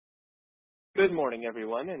Good morning,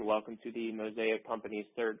 everyone, and welcome to the Mosaic Company's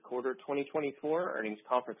third quarter 2024 earnings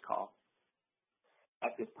conference call.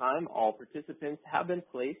 At this time, all participants have been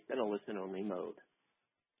placed in a listen-only mode.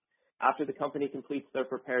 After the company completes their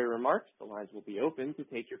prepared remarks, the lines will be open to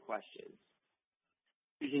take your questions.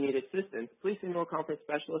 If you need assistance, please signal a conference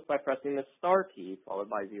specialist by pressing the star key followed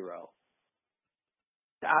by 0.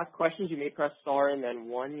 To ask questions, you may press star and then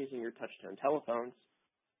 1 using your touch-tone telephones.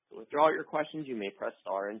 To withdraw your questions, you may press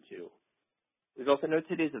star and 2. Please also note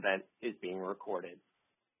today's event is being recorded.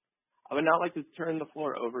 I would now like to turn the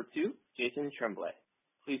floor over to Jason Tremblay.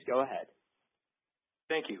 Please go ahead.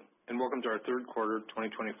 Thank you, and welcome to our third quarter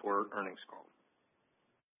 2024 earnings call.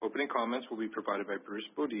 Opening comments will be provided by Bruce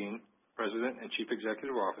Bodine, President and Chief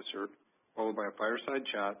Executive Officer, followed by a fireside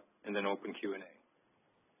chat and then open Q&A.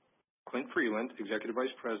 Clint Freeland, Executive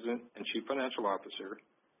Vice President and Chief Financial Officer,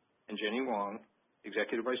 and Jenny Wong,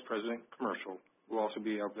 Executive Vice President, Commercial, will also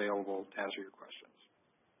be available to answer your questions.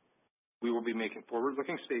 We will be making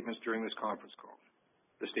forward-looking statements during this conference call.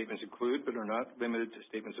 The statements include, but are not limited to,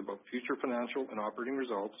 statements about future financial and operating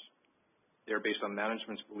results. They are based on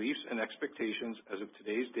management's beliefs and expectations as of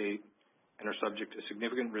today's date and are subject to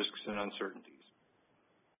significant risks and uncertainties.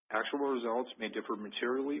 Actual results may differ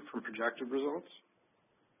materially from projected results.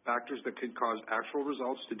 Factors that could cause actual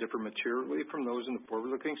results to differ materially from those in the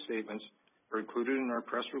forward-looking statements are included in our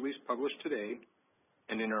press release published today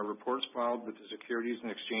and in our reports filed with the Securities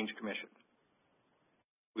and Exchange Commission.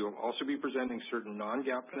 We will also be presenting certain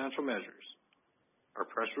non-GAAP financial measures. Our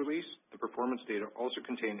press release and performance data also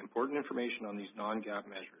contain important information on these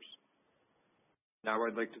non-GAAP measures. Now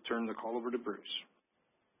I'd like to turn the call over to Bruce.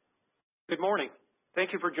 Good morning.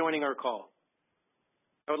 Thank you for joining our call.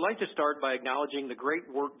 I would like to start by acknowledging the great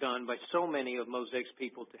work done by so many of Mosaic's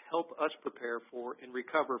people to help us prepare for and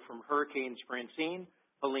recover from Hurricanes Francine,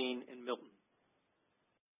 Helene, and Milton.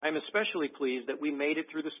 I am especially pleased that we made it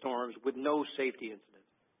through the storms with no safety incidents,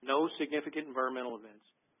 no significant environmental events,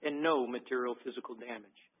 and no material physical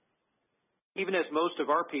damage. Even as most of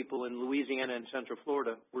our people in Louisiana and Central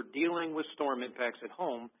Florida were dealing with storm impacts at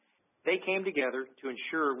home, they came together to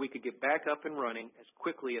ensure we could get back up and running as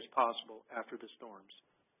quickly as possible after the storms.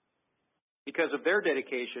 Because of their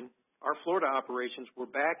dedication, our Florida operations were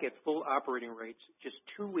back at full operating rates just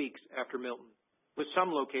 2 weeks after Milton, with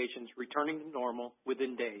some locations returning to normal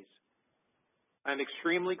within days. I am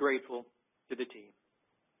extremely grateful to the team.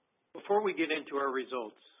 Before we get into our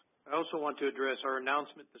results, I also want to address our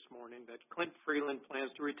announcement this morning that Clint Freeland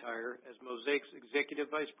plans to retire as Mosaic's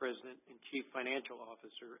Executive Vice President and Chief Financial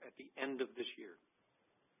Officer at the end of this year.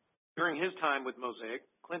 During his time with Mosaic,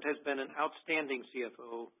 Clint has been an outstanding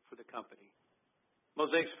CFO for the company.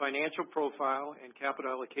 Mosaic's financial profile and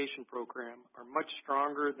capital allocation program are much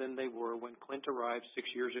stronger than they were when Clint arrived 6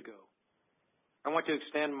 years ago. I want to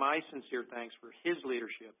extend my sincere thanks for his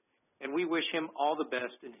leadership, and we wish him all the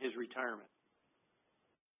best in his retirement.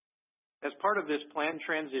 As part of this planned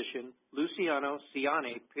transition, Luciano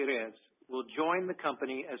Ciani Perez will join the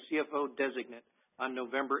company as CFO designate on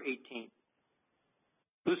November 18th.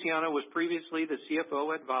 Luciano was previously the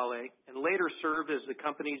CFO at Vale and later served as the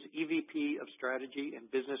company's EVP of Strategy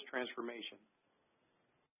and Business Transformation.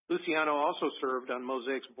 Luciano also served on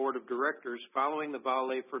Mosaic's board of directors following the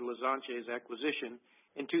Vale for Lasanche's acquisition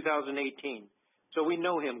in 2018, so we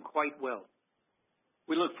know him quite well.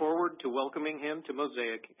 We look forward to welcoming him to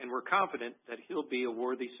Mosaic, and we're confident that he'll be a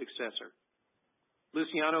worthy successor.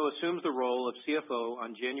 Luciano assumes the role of CFO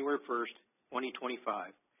on January 1st,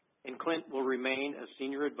 2025. And Clint will remain a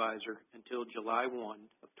senior advisor until July 1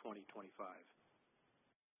 of 2025.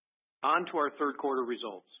 On to our third quarter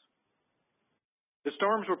results. The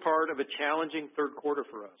storms were part of a challenging third quarter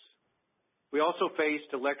for us. We also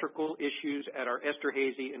faced electrical issues at our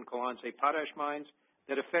Esterhazy and Colonsay potash mines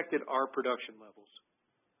that affected our production levels.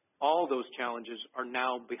 All those challenges are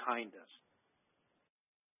now behind us.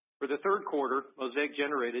 For the third quarter, Mosaic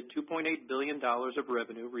generated $2.8 billion of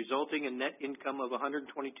revenue, resulting in net income of $122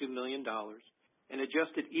 million and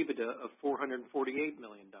adjusted EBITDA of $448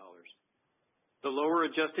 million. The lower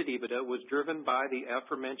adjusted EBITDA was driven by the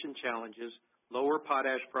aforementioned challenges, lower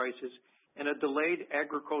potash prices, and a delayed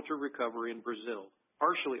agriculture recovery in Brazil,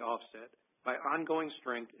 partially offset by ongoing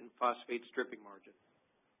strength in phosphate stripping margin.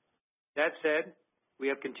 That said, we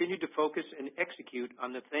have continued to focus and execute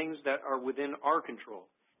on the things that are within our control.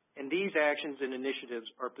 And these actions and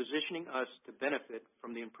initiatives are positioning us to benefit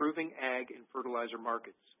from the improving ag and fertilizer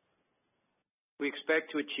markets. We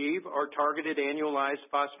expect to achieve our targeted annualized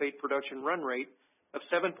phosphate production run rate of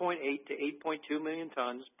 7.8 to 8.2 million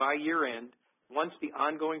tons by year end once the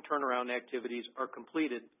ongoing turnaround activities are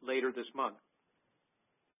completed later this month.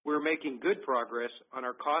 We're making good progress on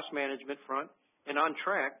our cost management front and on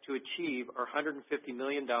track to achieve our $150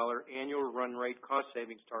 million annual run rate cost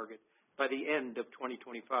savings target by the end of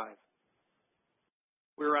 2025.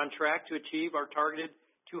 We're on track to achieve our targeted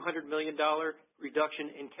 $200 million reduction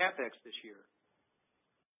in CapEx this year.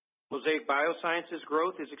 Mosaic Biosciences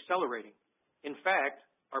growth is accelerating. In fact,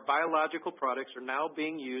 our biological products are now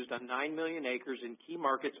being used on 9 million acres in key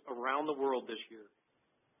markets around the world this year.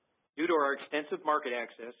 Due to our extensive market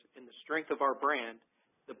access and the strength of our brand,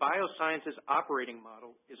 the biosciences operating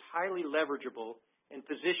model is highly leverageable and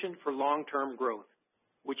positioned for long-term growth,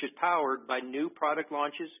 which is powered by new product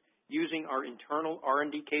launches using our internal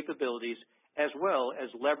R&D capabilities as well as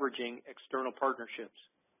leveraging external partnerships.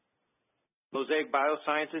 Mosaic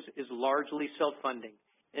Biosciences is largely self-funding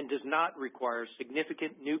and does not require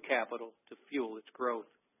significant new capital to fuel its growth.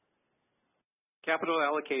 Capital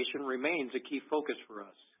allocation remains a key focus for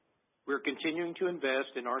us. We're continuing to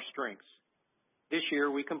invest in our strengths. This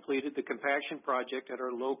year, we completed the compaction project at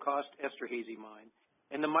our low-cost Esterhazy mine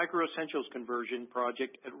and the micro-essentials conversion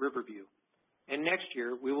project at Riverview. And next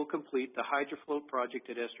year, we will complete the HydroFloat project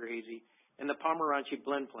at Esterhazy and the Pomeranchi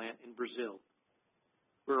blend plant in Brazil.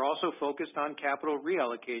 We're also focused on capital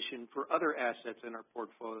reallocation for other assets in our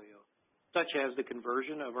portfolio, such as the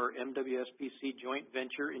conversion of our MWSPC joint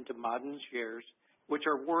venture into Ma'aden shares, which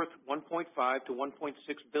are worth $1.5 to $1.6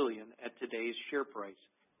 billion at today's share price,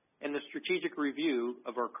 and the strategic review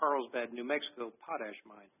of our Carlsbad, New Mexico potash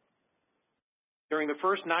mine. During the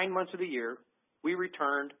first 9 months of the year, we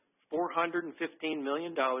returned $415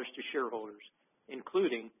 million to shareholders,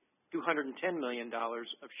 including $210 million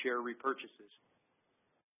of share repurchases.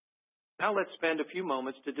 Now let's spend a few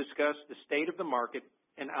moments to discuss the state of the market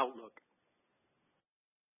and outlook.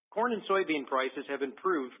 Corn and soybean prices have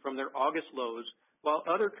improved from their August lows, while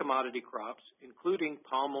other commodity crops, including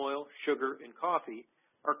palm oil, sugar, and coffee,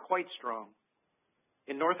 are quite strong.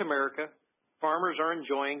 In North America, farmers are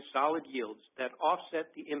enjoying solid yields that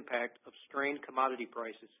offset the impact of strained commodity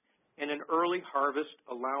prices and an early harvest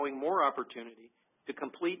allowing more opportunity to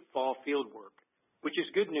complete fall field work, which is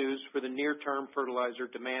good news for the near-term fertilizer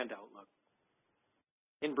demand outlook.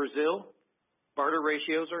 In Brazil, barter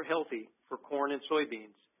ratios are healthy for corn and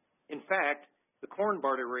soybeans. In fact, the corn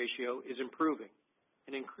barter ratio is improving,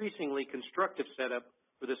 an increasingly constructive setup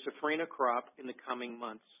for the safrinha crop in the coming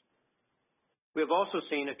months. We have also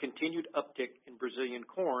seen a continued uptick in Brazilian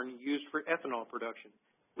corn used for ethanol production,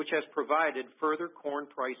 which has provided further corn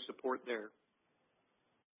price support there.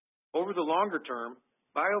 Over the longer term,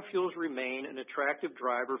 biofuels remain an attractive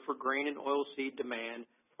driver for grain and oilseed demand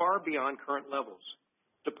far beyond current levels,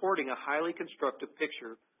 supporting a highly constructive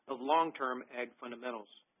picture of long-term ag fundamentals.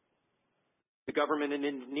 The government in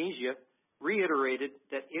Indonesia reiterated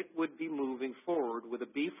that it would be moving forward with a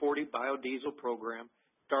B40 biodiesel program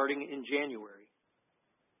starting in January.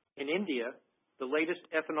 In India, the latest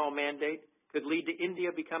ethanol mandate could lead to India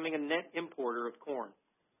becoming a net importer of corn.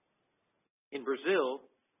 In Brazil,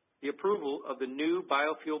 the approval of the new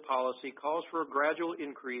biofuel policy calls for a gradual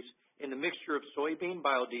increase in the mixture of soybean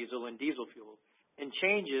biodiesel and diesel fuel and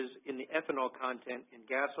changes in the ethanol content in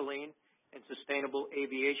gasoline and sustainable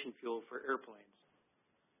aviation fuel for airplanes.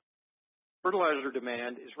 Fertilizer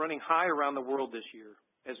demand is running high around the world this year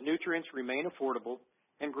as nutrients remain affordable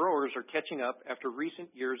and growers are catching up after recent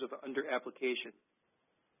years of under-application.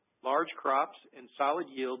 Large crops and solid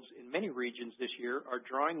yields in many regions this year are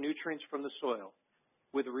drawing nutrients from the soil,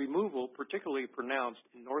 with removal particularly pronounced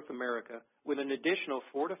in North America with an additional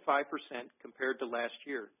 4 to 5% compared to last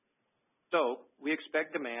year. So, we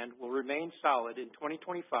expect demand will remain solid in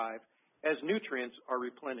 2025 as nutrients are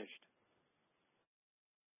replenished.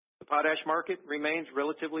 The potash market remains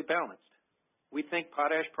relatively balanced. We think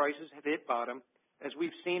potash prices have hit bottom as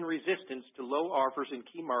we've seen resistance to low offers in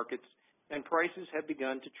key markets and prices have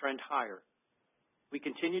begun to trend higher. We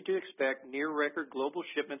continue to expect near-record global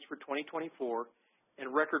shipments for 2024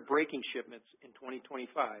 and record-breaking shipments in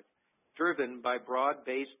 2025, driven by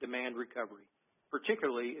broad-based demand recovery,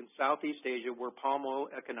 particularly in Southeast Asia where palm oil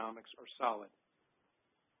economics are solid.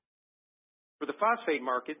 For the phosphate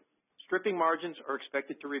market, stripping margins are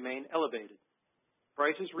expected to remain elevated.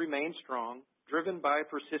 Prices remain strong, driven by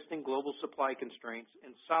persisting global supply constraints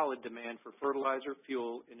and solid demand for fertilizer,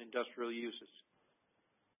 fuel, and industrial uses.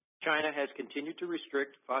 China has continued to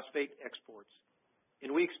restrict phosphate exports,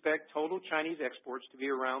 and we expect total Chinese exports to be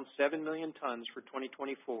around 7 million tons for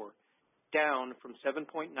 2024, down from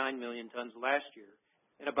 7.9 million tons last year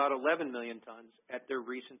and about 11 million tons at their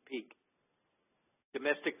recent peak.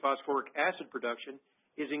 Domestic phosphoric acid production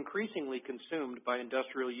is increasingly consumed by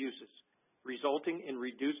industrial uses, resulting in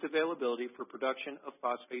reduced availability for production of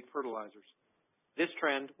phosphate fertilizers. This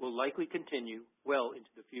trend will likely continue well into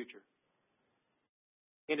the future.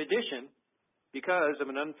 In addition, because of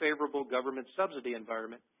an unfavorable government subsidy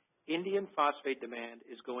environment, Indian phosphate demand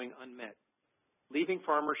is going unmet, leaving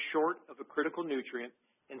farmers short of a critical nutrient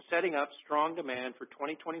and setting up strong demand for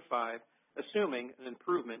 2025, assuming an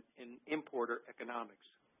improvement in importer economics.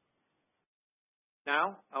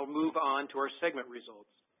 Now, I'll move on to our segment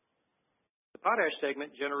results. The potash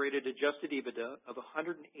segment generated adjusted EBITDA of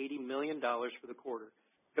 $180 million for the quarter,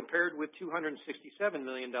 compared with $267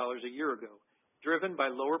 million a year ago, driven by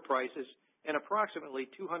lower prices and approximately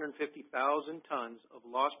 250,000 tons of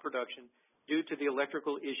lost production due to the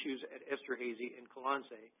electrical issues at Esterhazy and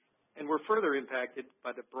Kalanse, and were further impacted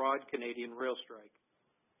by the broad Canadian rail strike.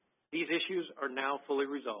 These issues are now fully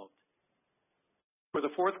resolved. For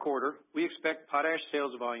the fourth quarter, we expect potash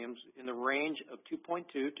sales volumes in the range of 2.2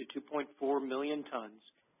 to 2.4 million tons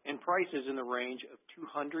and prices in the range of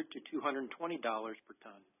 $200 to $220 per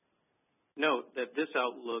ton. Note that this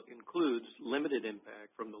outlook includes limited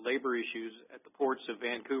impact from the labor issues at the ports of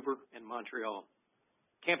Vancouver and Montreal.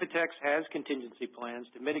 Canpotex has contingency plans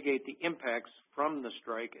to mitigate the impacts from the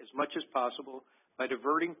strike as much as possible by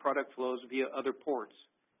diverting product flows via other ports.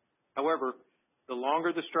 However, the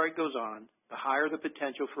longer the strike goes on, the higher the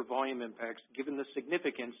potential for volume impacts given the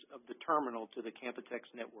significance of the terminal to the Canpotex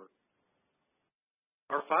network.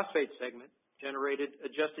 Our phosphate segment generated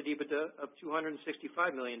adjusted EBITDA of $265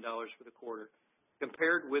 million for the quarter,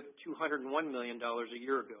 compared with $201 million a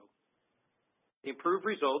year ago. The improved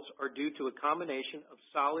results are due to a combination of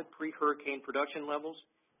solid pre-hurricane production levels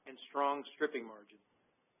and strong stripping margins.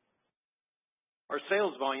 Our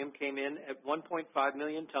sales volume came in at 1.5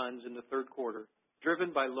 million tons in the third quarter,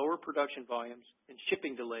 driven by lower production volumes and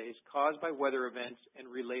shipping delays caused by weather events and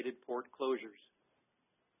related port closures.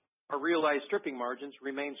 Our realized stripping margins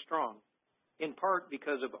remain strong, in part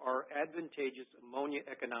because of our advantageous ammonia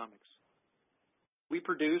economics. We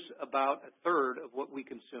produce about a third of what we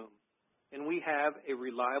consume, and we have a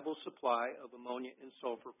reliable supply of ammonia and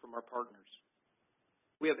sulfur from our partners.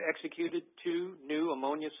 We have executed 2 new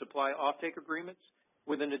ammonia supply offtake agreements,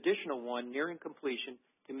 with an additional one nearing completion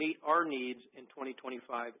to meet our needs in 2025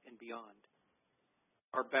 and beyond.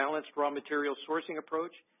 Our balanced raw material sourcing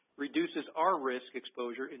approach reduces our risk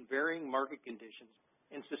exposure in varying market conditions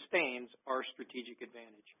and sustains our strategic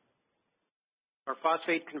advantage. Our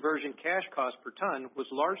phosphate conversion cash cost per ton was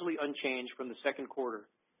largely unchanged from the second quarter.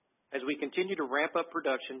 As we continue to ramp up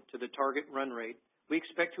production to the target run rate, we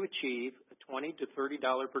expect to achieve a $20 to $30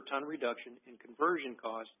 per ton reduction in conversion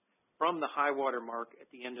costs from the high water mark at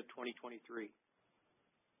the end of 2023.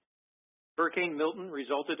 Hurricane Milton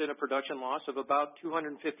resulted in a production loss of about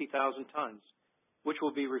 250,000 tons, which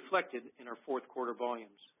will be reflected in our fourth quarter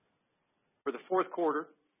volumes. For the fourth quarter,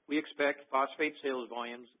 we expect phosphate sales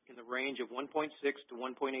volumes in the range of 1.6 to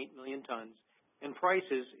 1.8 million tons and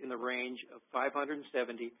prices in the range of $570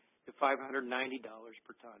 to $590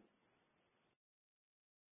 per ton.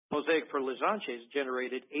 Mosaic Fertilizantes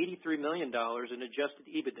generated $83 million in adjusted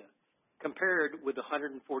EBITDA, compared with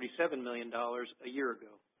 $147 million a year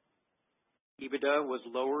ago. EBITDA was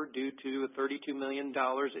lower due to $32 million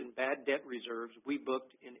in bad debt reserves we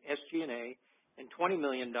booked in SG&A and $20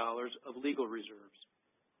 million of legal reserves.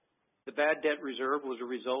 The bad debt reserve was a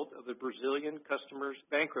result of the Brazilian customer's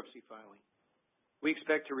bankruptcy filing. We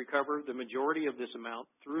expect to recover the majority of this amount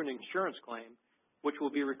through an insurance claim, which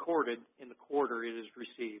will be recorded in the quarter it is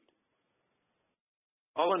received.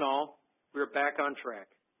 All in all, we are back on track.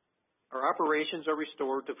 Our operations are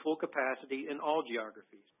restored to full capacity in all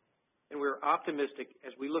geographies, and we are optimistic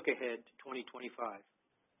as we look ahead to 2025.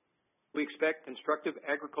 We expect constructive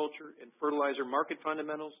agriculture and fertilizer market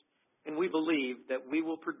fundamentals, and we believe that we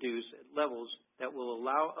will produce at levels that will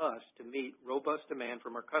allow us to meet robust demand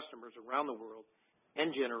from our customers around the world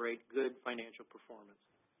and generate good financial performance.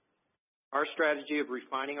 Our strategy of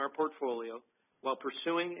refining our portfolio while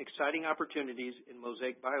pursuing exciting opportunities in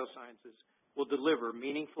Mosaic Biosciences will deliver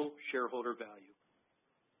meaningful shareholder value.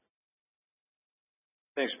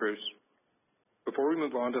 Thanks, Bruce. Before we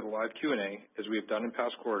move on to the live Q&A, as we have done in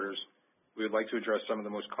past quarters, we would like to address some of the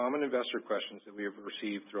most common investor questions that we have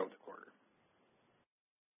received throughout the quarter.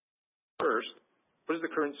 First, what is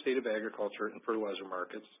the current state of agriculture and fertilizer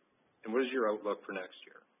markets, and what is your outlook for next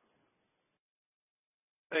year?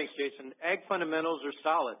 Thanks, Jason. Ag fundamentals are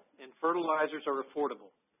solid and fertilizers are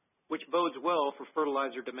affordable, which bodes well for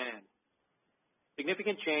fertilizer demand.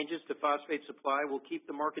 Significant changes to phosphate supply will keep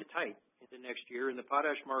the market tight into next year, and the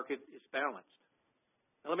potash market is balanced.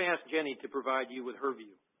 Now let me ask Jenny to provide you with her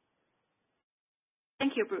view.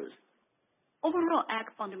 Thank you, Bruce. Overall, ag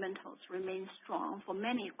fundamentals remain strong for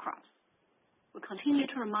many crops. we continue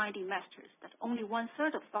to remind investors that only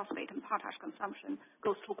 1/3 of phosphate and potash consumption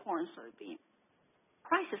goes to corn and soybean.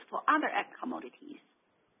 Prices for other ag commodities,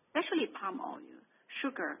 especially palm oil,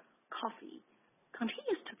 sugar, coffee,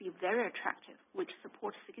 continues to be very attractive, which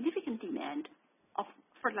supports significant demand of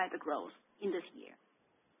fertilizer growth in this year.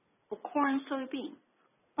 For corn and soybean,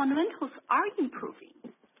 fundamentals are improving.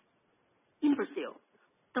 In Brazil,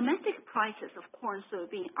 domestic prices of corn and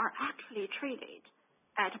soybean are actually traded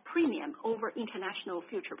at a premium over international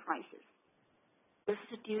future prices. This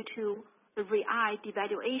is due to the real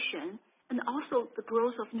devaluation and also the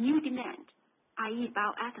growth of new demand, i.e.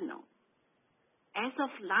 bioethanol. As of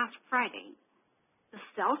last Friday, the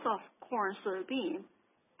sales of corn and soybean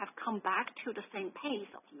have come back to the same pace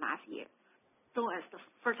of last year, so as the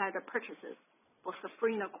fertilizer purchases for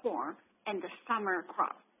safrinha corn and the summer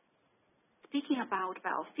crop. Speaking about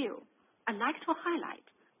biofuel, I'd like to highlight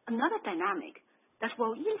another dynamic that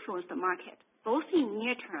will influence the market both in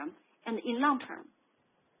near term and in long term,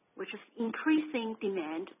 which is increasing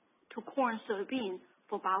demand to corn and soybean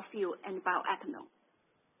for biofuel and bioethanol.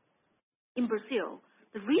 In Brazil,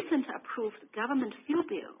 the recent approved government fuel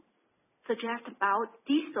bill suggests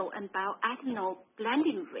biodiesel and bioethanol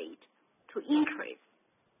blending rate to increase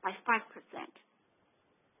by 5%.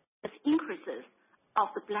 As increases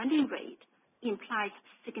of the blending rate implies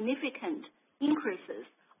significant increases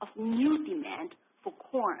of new demand for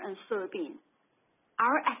corn and soybean.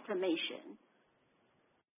 Our estimation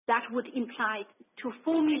that would imply to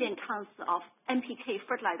 4 million tons of NPK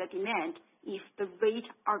fertilizer demand if the rate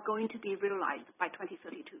are going to be realized by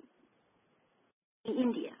 2032. In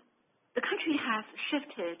India, the country has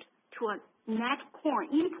shifted to a net corn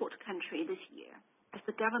import country this year as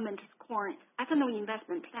the government's corn ethanol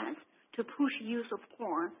investment plans to push use of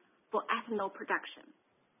corn for ethanol production,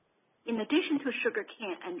 in addition to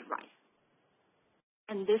sugarcane and rice.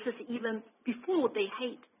 And this is even before they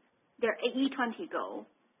hit their E20 goal,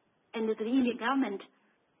 and the Indian government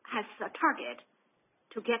has a target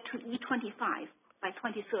to get to E25 by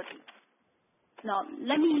 2030. Now,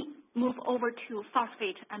 let me move over to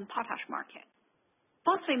phosphate and potash market.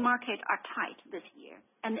 Phosphate market are tight this year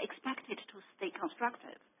and expected to stay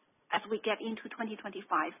constructive as we get into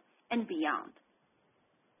 2025 and beyond.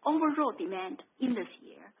 Overall demand in this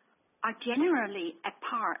year are generally at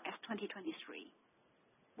par as 2023,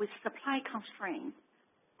 with supply constraints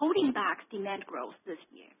holding back demand growth this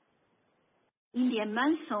year. Indian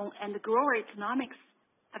monsoon and grower economics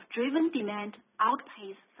have driven demand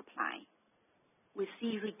outpace supply. We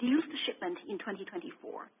see reduced shipment in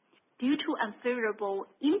 2024 due to unfavorable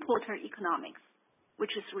importer economics,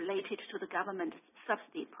 which is related to the government's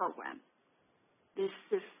subsidy program. This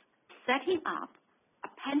is setting up a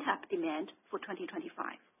pent-up demand for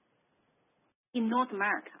 2025. In North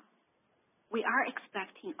America, we are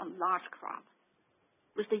expecting a large crop.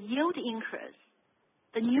 With the yield increase,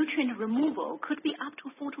 the nutrient removal could be up to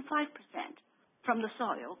 4 to 5% from the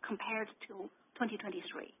soil compared to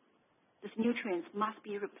 2023. These nutrients must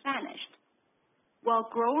be replenished, while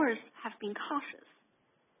growers have been cautious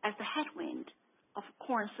as the headwind of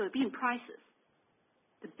corn and soybean prices.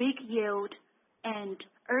 The big yield and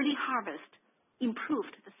early harvest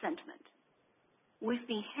improved the sentiment. We've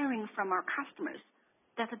been hearing from our customers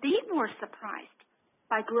that they were surprised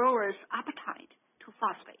by growers' appetite to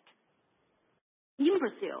phosphate. In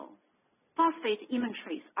Brazil, phosphate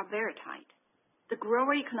inventories are very tight. The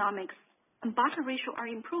grower economics and barter ratio are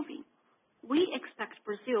improving. We expect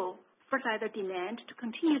Brazil fertilizer demand to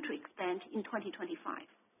continue to expand in 2025.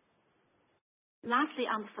 Lastly,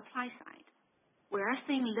 on the supply side, we are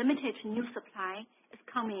seeing limited new supply is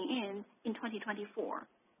coming in 2024.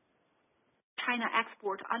 China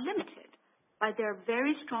exports are limited by their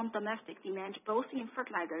very strong domestic demand both in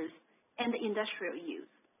fertilizers and industrial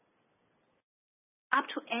use. Up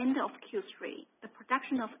to end of Q3, the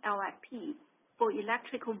production of LFP for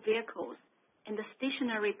electrical vehicles and the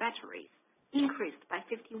stationary batteries increased by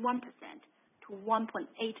 51% to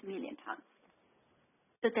 1.8 million tons.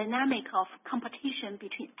 The dynamic of competition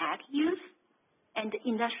between ag use and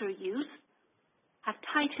industrial use have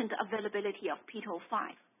tightened the availability of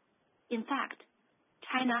P2O5. In fact,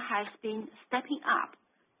 China has been stepping up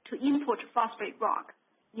to import phosphate rock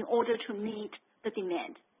in order to meet the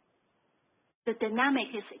demand. The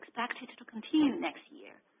dynamic is expected to continue next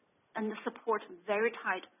year and support very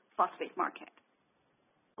tight phosphate market.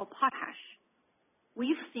 For potash,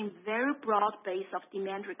 we've seen very broad base of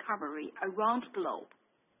demand recovery around the globe,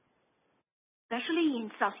 especially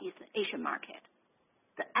in Southeast Asian market.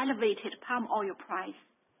 The elevated palm oil price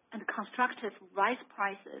and constructive rice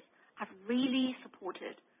prices have really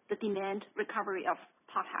supported the demand recovery of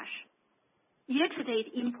potash.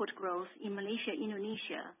 Year-to-date input growth in Malaysia,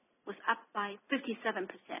 Indonesia was up by 57%,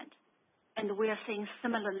 and we are seeing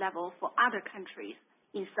similar level for other countries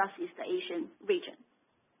in Southeast Asian region.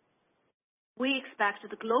 We expect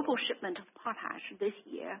the global shipment of potash this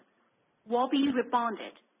year will be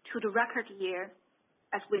rebounded to the record year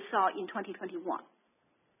as we saw in 2021.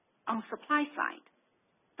 On supply side,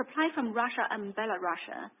 supply from Russia and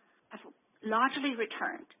Belarus have largely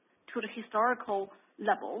returned to the historical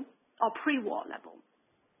level or pre-war level.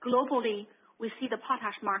 Globally, we see the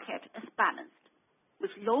potash market as balanced, with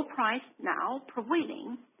low price now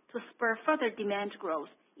prevailing to spur further demand growth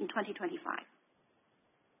in 2025.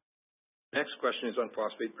 Next question is on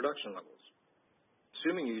phosphate production levels.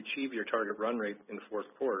 Assuming you achieve your target run rate in the fourth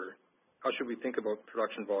quarter, how should we think about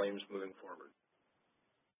production volumes moving forward?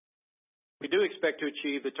 We do expect to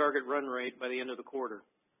achieve the target run rate by the end of the quarter.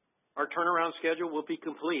 Our turnaround schedule will be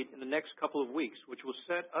complete in the next couple of weeks, which will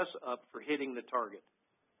set us up for hitting the target.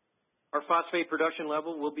 Our phosphate production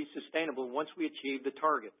level will be sustainable once we achieve the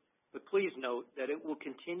target, but please note that it will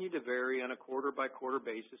continue to vary on a quarter-by-quarter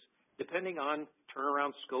basis depending on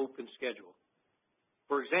turnaround scope and schedule.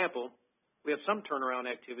 For example, we have some turnaround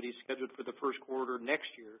activities scheduled for the first quarter next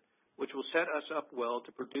year, which will set us up well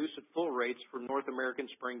to produce at full rates for North American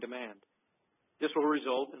spring demand. This will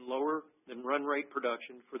result in lower than run rate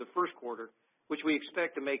production for the first quarter, which we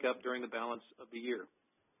expect to make up during the balance of the year.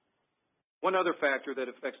 One other factor that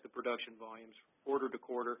affects the production volumes quarter to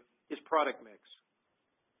quarter is product mix.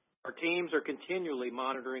 Our teams are continually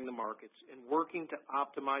monitoring the markets and working to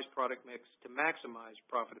optimize product mix to maximize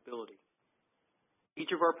profitability. Each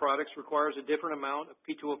of our products requires a different amount of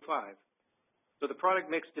P2O5, so the product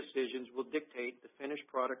mix decisions will dictate the finished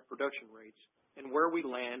product production rates and where we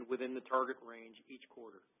land within the target range each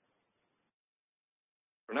quarter.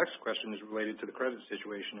 Our next question is related to the credit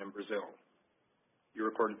situation in Brazil. You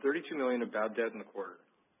recorded $32 million of bad debt in the quarter.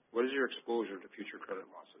 What is your exposure to future credit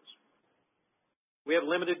losses? We have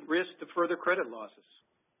limited risk to further credit losses.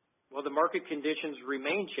 While the market conditions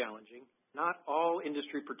remain challenging, not all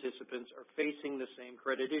industry participants are facing the same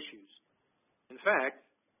credit issues. In fact,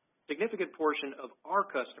 a significant portion of our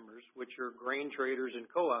customers, which are grain traders and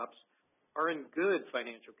co-ops, are in good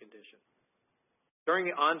financial condition. During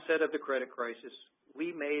the onset of the credit crisis,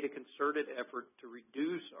 we made a concerted effort to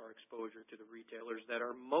reduce our exposure to the retailers that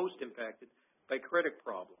are most impacted by credit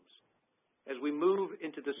problems. As we move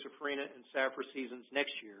into the Safrinha and Saffra seasons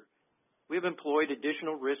next year, we have employed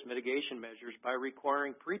additional risk mitigation measures by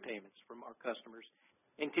requiring prepayments from our customers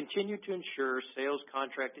and continue to ensure sales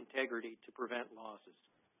contract integrity to prevent losses.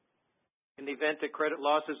 In the event that credit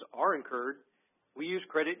losses are incurred, we use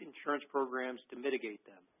credit insurance programs to mitigate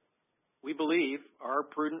them. We believe our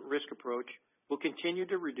prudent risk approach will continue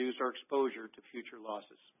to reduce our exposure to future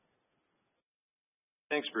losses.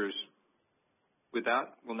 Thanks, Bruce. With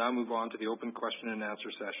that, we'll now move on to the open question and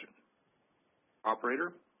answer session.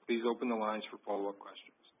 Operator, please open the lines for follow-up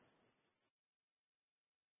questions.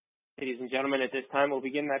 Ladies and gentlemen, at this time, we'll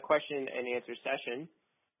begin that question and answer session.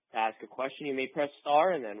 To ask a question, you may press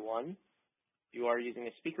star and then one. If you are using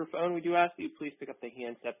a speakerphone, we do ask that you please pick up the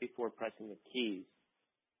handset before pressing the keys.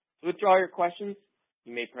 To withdraw your questions,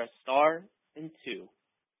 you may press star and two.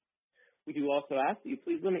 We do also ask that you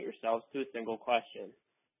please limit yourselves to a single question.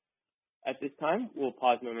 At this time, we'll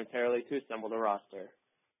pause momentarily to assemble the roster.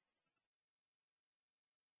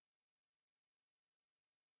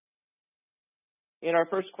 And our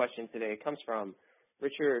first question today comes from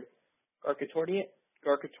Richard Garchitorena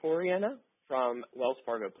from Wells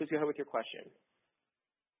Fargo. Please go ahead with your question.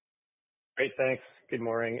 Great, thanks. Good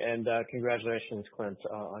morning, and congratulations, Clint,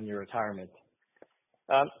 on your retirement.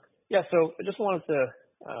 So I just wanted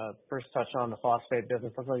to first touch on the phosphate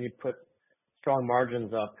business. Looks like you put strong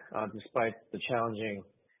margins up despite the challenging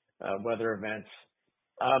weather events.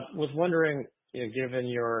 Was wondering, given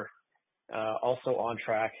you're also on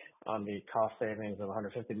track on the cost savings of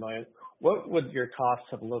 $150 million, what would your costs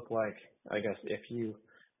have looked like, I guess, if you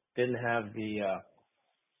didn't have the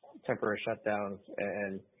temporary shutdowns,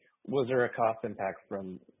 and was there a cost impact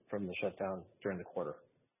from the shutdown during the quarter?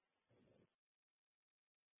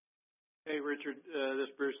 Hey, Richard, this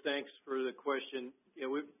is Bruce. Thanks for the question. Yeah,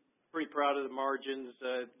 we're pretty proud of the margins.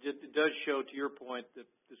 It does show, to your point, that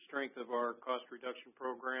the strength of our cost reduction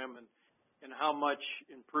program and how much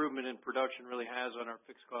improvement in production really has on our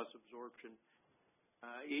fixed cost absorption.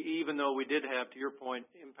 Even though we did have, to your point,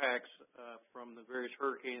 impacts from the various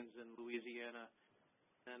hurricanes in Louisiana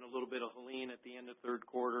and a little bit of Helene at the end of third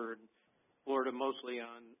quarter, and Florida mostly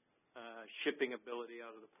on shipping ability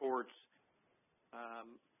out of the ports,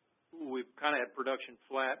 we've kind of had production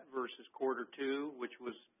flat versus quarter two, which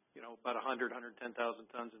was about 110,000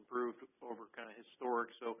 tons improved over kind of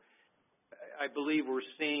historic. So I believe we're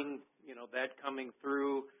seeing, that coming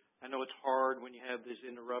through. I know it's hard when you have these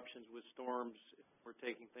interruptions with storms. We're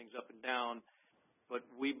taking things up and down, but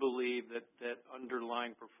we believe that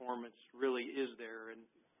underlying performance really is there, and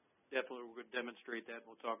definitely we're going to demonstrate that.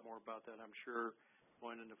 We'll talk more about that, I'm sure,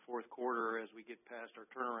 going into fourth quarter as we get past our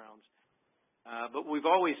turnarounds. But we've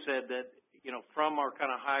always said that, from our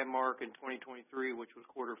kind of high mark in 2023, which was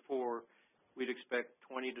quarter four, we'd expect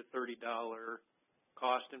 $20 to $30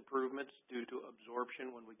 cost improvements due to absorption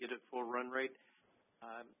when we get at full run rate.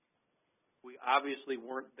 We obviously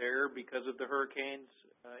weren't there because of the hurricanes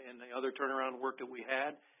and the other turnaround work that we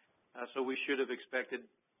had. So we should have expected,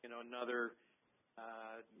 another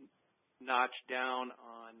notch down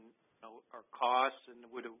on our costs, and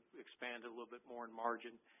would have expanded a little bit more in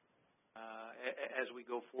margin as we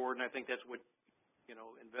go forward. And I think that's what,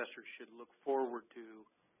 investors should look forward to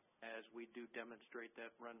as we do demonstrate that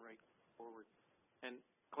run rate forward. And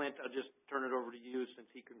Clint, I'll just turn it over to you since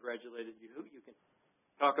he congratulated you. You can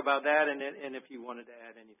talk about that, and if you wanted to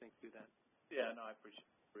add anything to that. Yeah, no, I appreciate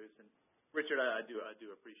it, Bruce. And Richard, I do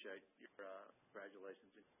appreciate your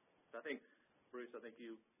congratulations. I think, Bruce,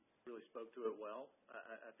 you really spoke to it well.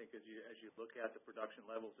 I think as you look at the production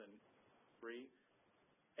levels in 3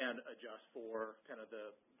 and adjust for kind of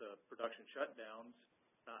the production shutdowns,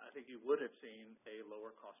 I think you would have seen a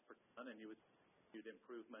lower cost per ton, and you'd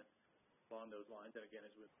improvement along those lines. And again,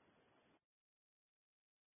 as we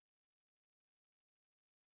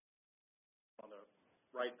on the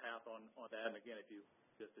right path on that, and again, if you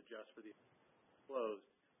just adjust for the flows,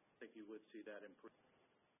 I think you would see that improve.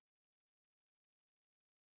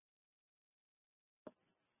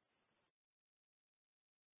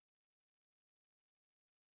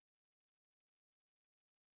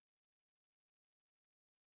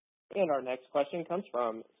 And our next question comes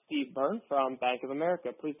from Steve Byrne from Bank of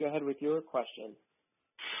America. Please go ahead with your question.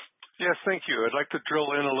 Yes, thank you. I'd like to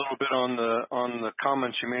drill in a little bit on the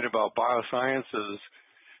comments you made about biosciences.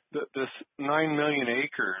 This 9 million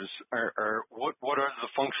acres, what are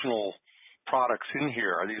the functional products in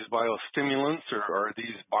here? Are these biostimulants or are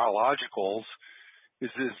these biologicals? Is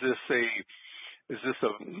this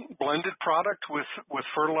a blended product with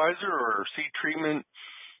fertilizer or seed treatment?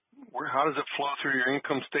 How does it flow through your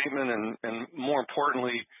income statement? And more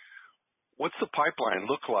importantly, what's the pipeline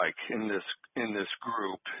look like in this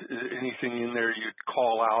group? Anything in there you'd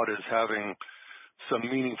call out as having some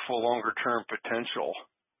meaningful longer-term potential?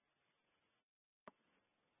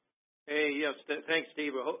 Hey, yes, thanks,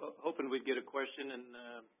 Steve. Hoping we'd get a question, and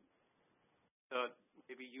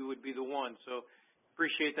maybe you would be the one. So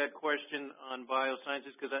appreciate that question on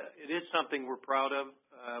biosciences, because it is something we're proud of.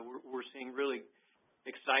 We're seeing really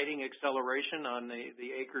exciting acceleration on the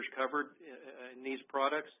acres covered in these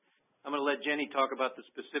products. I'm going to let Jenny talk about the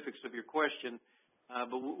specifics of your question,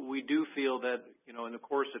 but we do feel that, in the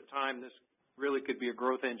course of time, this really could be a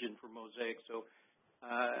growth engine for Mosaic. So,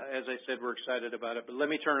 as I said, we're excited about it. But let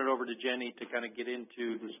me turn it over to Jenny to kind of get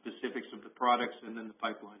into the specifics of the products and then the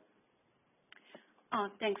pipeline.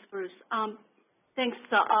 Thanks, Bruce. Thanks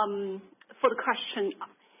for the question.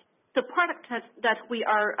 The products that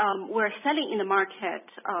we're selling in the market,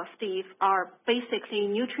 Steve, are basically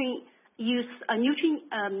nutrient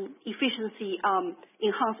efficiency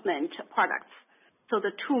enhancement products. So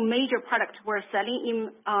the two major products we're selling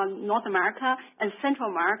in North America and Central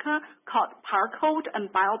America called PowerCoat and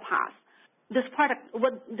BioPass.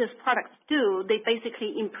 What these products do, they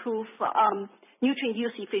basically improve nutrient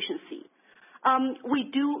use efficiency. We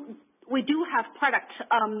do have products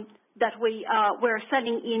that we're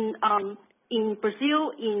selling in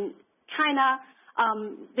Brazil, in China.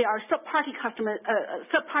 There are third-party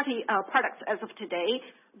products as of today.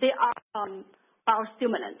 They are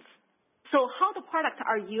biostimulants. So how the products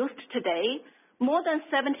are used today, more than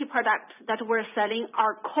 70 products that we're selling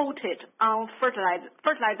are coated on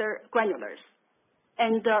fertilizer granulars.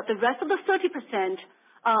 And the rest of the 30%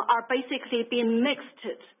 are basically being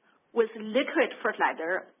mixed with liquid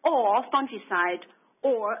fertilizer or fungicide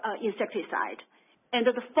or insecticide. And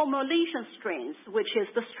the formulation strains, which is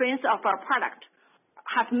the strains of our product,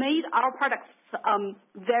 have made our products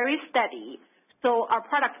very steady. So our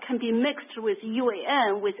product can be mixed with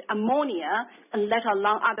UAN, with ammonia, and let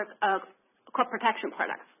alone other crop protection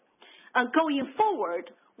products. Going forward,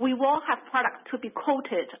 we will have products to be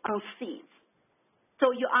coated on seeds. So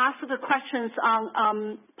you asked the questions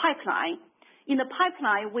on pipeline. In the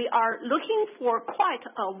pipeline, we are looking for quite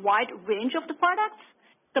a wide range of the products.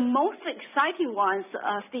 The most exciting ones,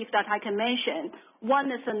 Steve, that I can mention, one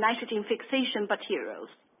is the nitrogen fixation materials.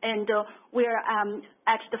 And we're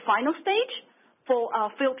at the final stage, for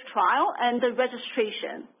field trial and the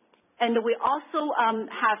registration. And we also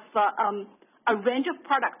have a range of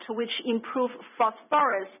products which improve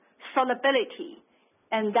phosphorus solubility,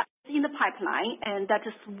 and that's in the pipeline, and that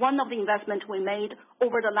is one of the investments we made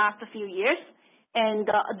over the last few years, and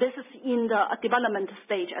this is in the development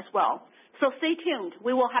stage as well. So stay tuned.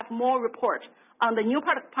 We will have more reports on the new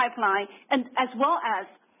product pipeline, and as well as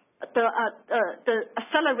the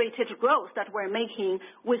accelerated growth that we're making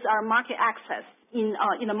with our market access in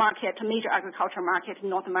the market, major agriculture market in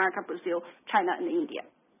North America, Brazil, China, and India.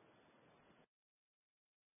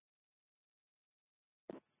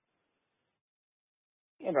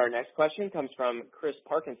 And our next question comes from Chris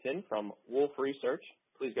Parkinson from Wolfe Research.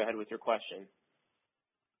 Please go ahead with your question.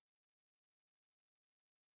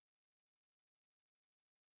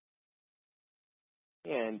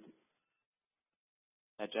 And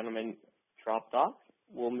that gentleman dropped off.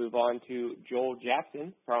 We'll move on to Joel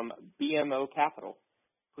Jackson from BMO Capital.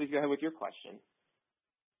 Please go ahead with your question.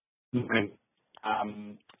 Good morning.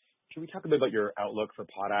 Can we talk a bit about your outlook for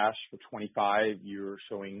potash for 25? You're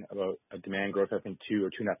showing about a demand growth, I think 2 or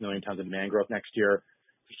 2.5 million tons of demand growth next year.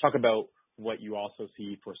 Just talk about what you also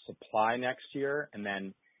see for supply next year, and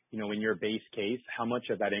then, in your base case, how much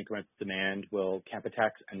of that increment demand will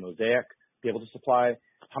Canpotex and Mosaic be able to supply?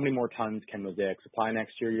 How many more tons can Mosaic supply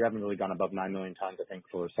next year? You haven't really gone above 9 million tons, I think,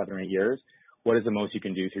 for 7 or 8 years. What is the most you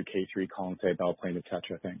can do through K3, Column A, Belle Plaine, et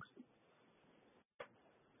cetera? Thanks.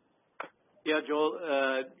 Yeah, Joel,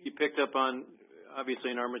 you picked up on, obviously,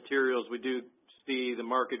 in our materials, we do see the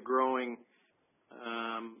market growing,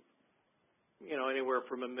 anywhere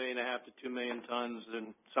from 1.5 million to 2 million tons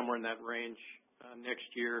and somewhere in that range next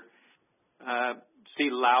year. See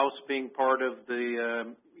Laos being part of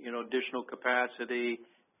the, additional capacity.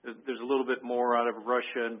 There's a little bit more out of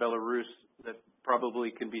Russia and Belarus that probably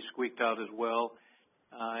can be squeaked out as well.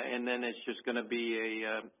 And then it's just going to be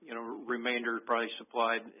a, remainder probably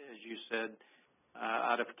supplied, as you said,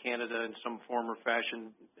 out of Canada in some form or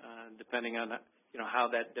fashion, depending on, how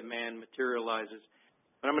that demand materializes.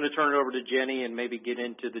 But I'm going to turn it over to Jenny and maybe get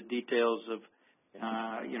into the details of,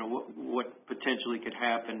 what potentially could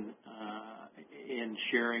happen in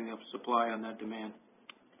sharing of supply on that demand.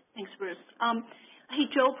 Thanks, Bruce. Hey,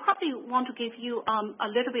 Joe, probably want to give you a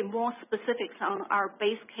little bit more specifics on our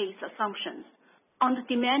base case assumptions. On the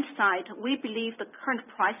demand side, we believe the current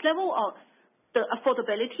price level of the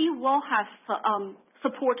affordability will have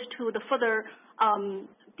support to the further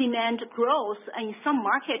demand growth, and in some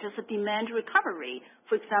markets, a demand recovery,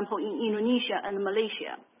 for example, in Indonesia and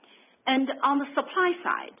Malaysia. And on the supply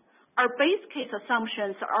side, our base case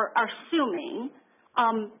assumptions are assuming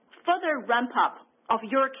further ramp up of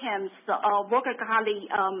Eurochem's Vorkapekali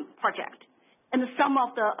project and some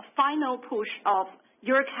of the final push of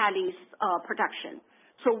Uralkali's production,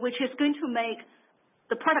 so which is going to make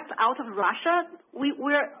the product out of Russia. We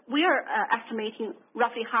are estimating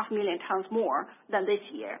roughly 500,000 tons more than this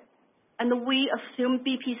year, and we assume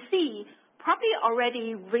BPC probably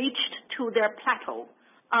already reached to their plateau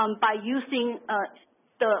by using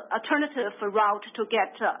the alternative route to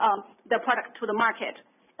get their product to the market,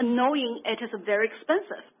 and knowing it is very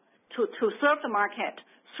expensive to serve the market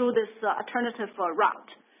through this alternative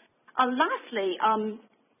route. Lastly,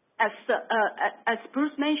 as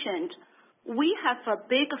Bruce mentioned, we have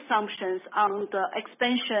big assumptions on the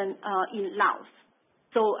expansion in Laos.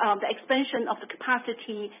 So the expansion of the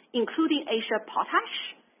capacity, including Asia Potash,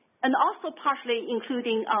 and also partially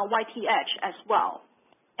including YTH as well.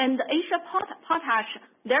 And the Asia Potash,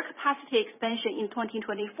 their capacity expansion in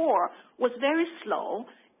 2024 was very slow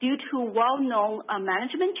due to well-known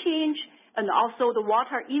management change and also the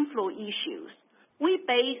water inflow issues. We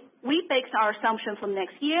baked our assumption for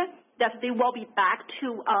next year that they will be back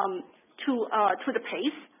to the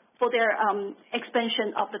pace for their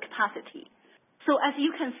expansion of the capacity. So as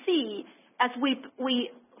you can see, as we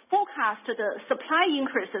forecast the supply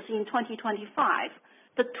increases in 2025,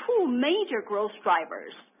 the two major growth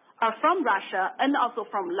drivers are from Russia and also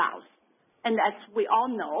from Laos. And as we all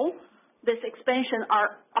know, this expansion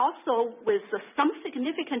are also with some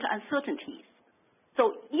significant uncertainties.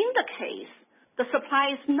 So in the case the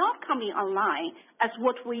supply is not coming online as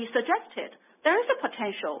what we suggested, there is a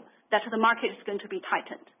potential that the market is going to be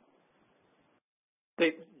tightened.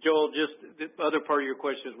 Hey, Joel, just the other part of your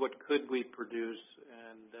question is what could we produce?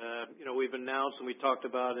 And, we've announced and we talked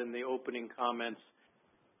about in the opening comments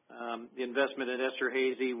the investment in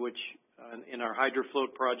Esterhazy, which in our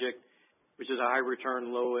HydroFloat project, which is a high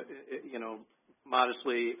return, low,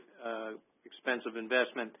 modestly expensive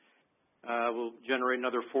investment, will generate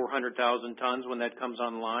another 400,000 tons when that comes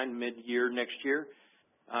online mid-year next year.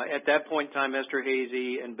 At that point in time,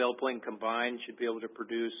 Esterhazy and Belle Plaine combined should be able to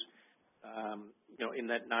produce, in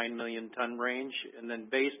that 9 million ton range. And then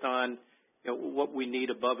based on what we need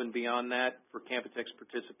above and beyond that for Canpotex's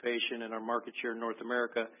participation and our market share in North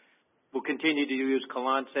America, we'll continue to use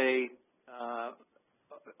Colonsay,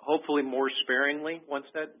 hopefully more sparingly once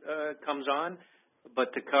that comes on,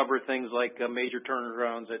 but to cover things like major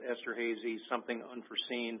turnarounds at Esterhazy, something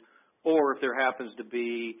unforeseen, or if there happens to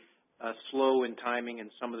be slow in timing and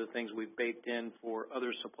some of the things we've baked in for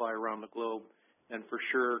other supply around the globe, then for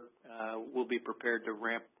sure we'll be prepared to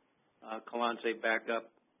ramp Colonsay back up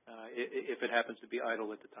if it happens to be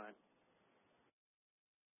idle at the time.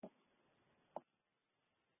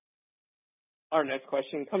 Our next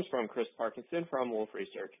question comes from Chris Parkinson from Wolfe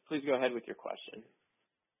Research. Please go ahead with your question.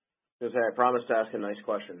 Jose, I promised to ask a nice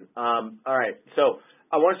question. All right, so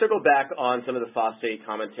I want to circle back on some of the phosphate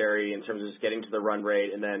commentary in terms of just getting to the run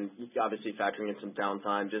rate and then obviously factoring in some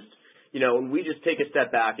downtime. Just, when we just take a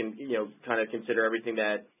step back and, kind of consider everything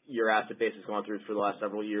that your asset base has gone through for the last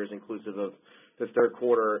several years, inclusive of the third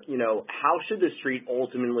quarter, how should the street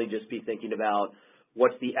ultimately just be thinking about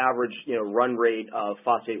what's the average, run rate of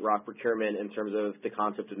phosphate rock procurement in terms of the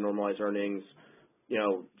concept of normalized earnings?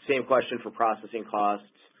 Same question for processing costs.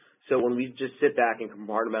 So when we just sit back and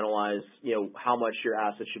compartmentalize, how much your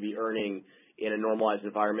assets should be earning in a normalized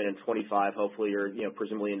environment in 25, hopefully, or,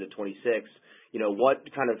 presumably into 26, what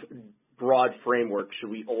kind of broad framework should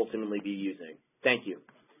we ultimately be using? Thank you.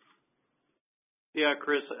 Yeah,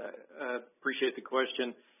 Chris, I appreciate the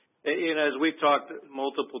question. As we've talked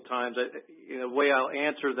multiple times, the way I'll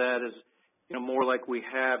answer that is, more like we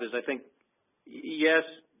have, is I think, yes,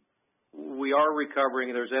 we are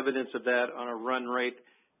recovering. There's evidence of that on a run rate.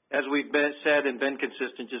 As we've said and been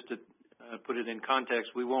consistent, just to put it in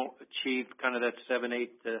context, we won't achieve kind of that 7.8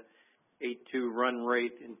 to 8.2 run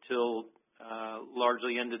rate until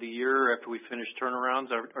largely end of the year after we finish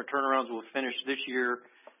turnarounds. Our turnarounds will finish this year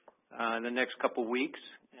in the next couple weeks,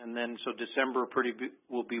 and then so December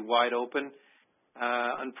will be wide open.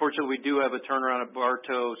 Unfortunately, we do have a turnaround at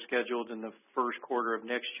Bartow scheduled in the first quarter of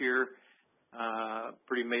next year,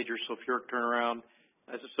 pretty major sulfuric turnaround.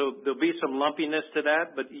 So there'll be some lumpiness to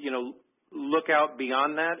that, but, look out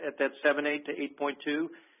beyond that at that 7.8 to 8.2.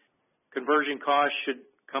 Conversion costs should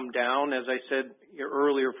come down, as I said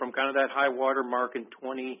earlier, from kind of that high water mark in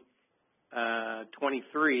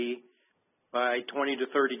 2023 by $20 to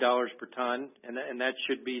 $30 per ton, and that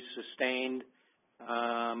should be sustained,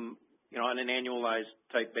 on an annualized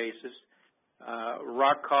type basis.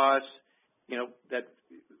 Rock costs, that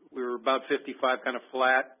we were about 55, kind of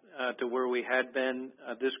flat to where we had been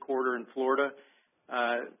this quarter in Florida.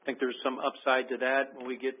 I think there's some upside to that when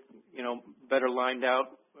we get, better lined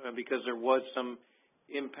out because there was some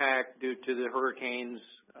impact due to the hurricanes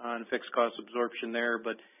on fixed cost absorption there.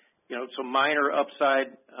 But, some minor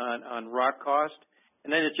upside on rock cost.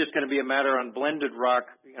 And then it's just going to be a matter on blended rock,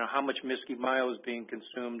 how much Miskey Mile is being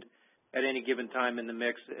consumed at any given time in the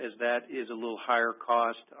mix, as that is a little higher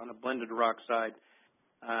cost on a blended rock side.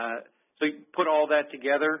 So you put all that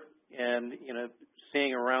together and,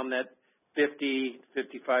 seeing around that $50,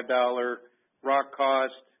 $55 rock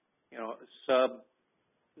cost, sub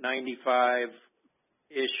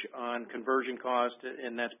 95-ish on conversion cost,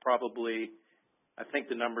 and that's probably, I think,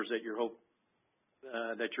 the numbers that you're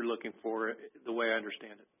looking for, the way I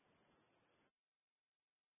understand it.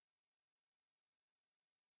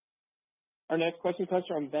 Our next question comes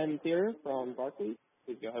from Ben Theurer from Barclays.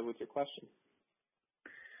 Please go ahead with your question.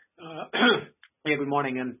 Yeah, good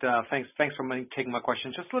morning, and thanks for taking my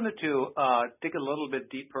question. Just wanted to dig a little bit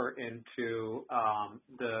deeper into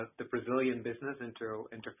the Brazilian business,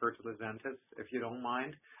 into fertilizantes, if you don't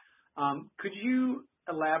mind. Could you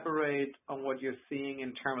elaborate on what you're seeing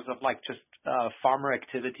in terms of just farmer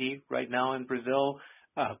activity right now in Brazil,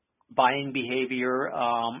 buying behavior,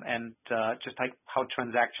 and just how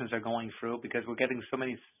transactions are going through? Because we're getting so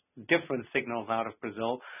many different signals out of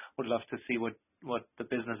Brazil. Would love to see what the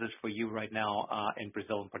business is for you right now in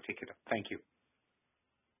Brazil in particular. Thank you.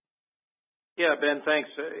 Yeah, Ben, thanks.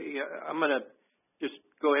 I'm going to just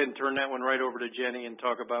go ahead and turn that one right over to Jenny and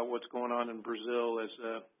talk about what's going on in Brazil, as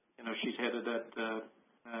she's headed that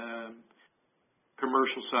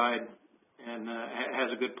commercial side and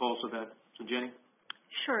has a good pulse of that. So, Jenny?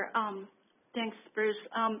 Sure. Thanks, Bruce.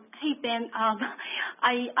 Hey, Ben.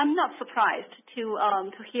 I'm not surprised to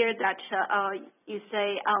hear that you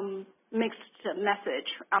say mixed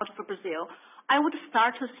message out for Brazil. I would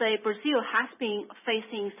start to say Brazil has been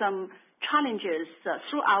facing some challenges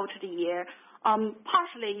throughout the year,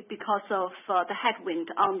 partially because of the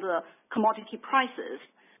headwind on the commodity prices.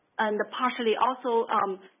 and partially also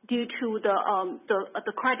due to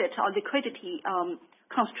the credit or liquidity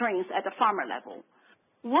constraints at the farmer level.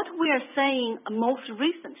 What we are saying most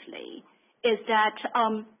recently is that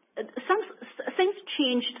some things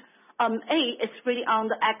changed. It's really on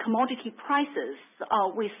the ag commodity prices.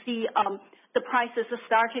 We see the prices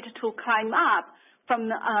started to climb up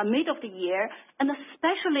from mid of the year, and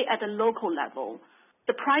especially at the local level.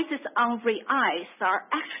 The prices on reais are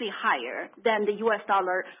actually higher than the U.S.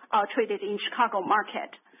 dollar traded in Chicago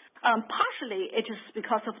market. Partially, it is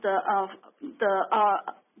because of the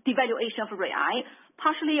devaluation of real.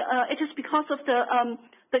 Partially, it is because of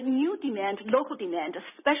the new demand, local demand,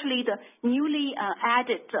 especially the newly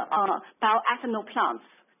added bioethanol plants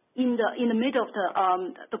in the middle of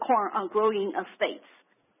the corn growing states.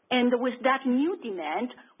 And with that new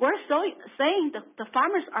demand, we're saying that the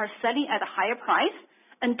farmers are selling at a higher price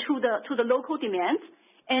and to the local demands,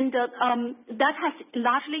 and that has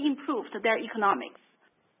largely improved their economics.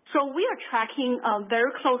 So we are tracking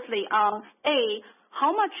very closely on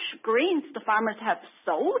how much grains the farmers have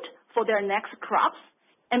sold for their next crops,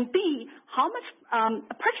 and B, how much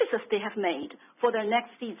purchases they have made for their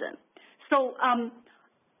next season. So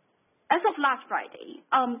as of last Friday,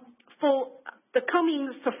 for the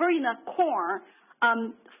coming Safrinha corn,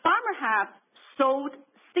 farmers have sold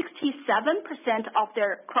 67% of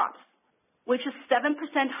their crops, which is 7%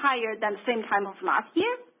 higher than the same time of last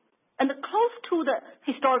year, and close to the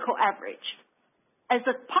historical average. As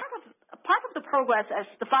a part of the progress, as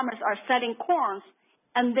the farmers are selling corns,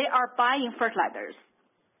 and they are buying fertilizers.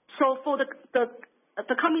 So for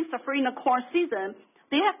the coming Safrinha corn season,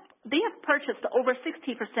 they have purchased over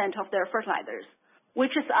 60% of their fertilizers,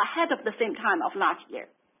 which is ahead of the same time of last year.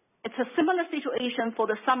 It's a similar situation for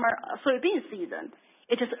the summer soybean season.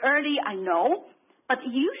 It is early, I know, but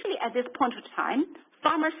usually at this point of time,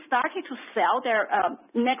 farmers started to sell their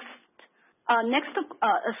next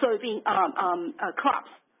soybean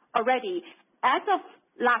crops already. As of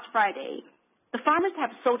last Friday, the farmers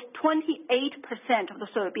have sold 28% of the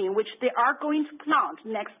soybean, which they are going to plant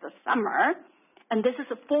next summer, and this is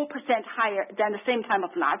 4% higher than the same time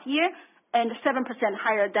of last year and 7%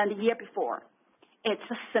 higher than the year before. It's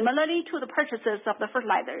similarly to the purchases of the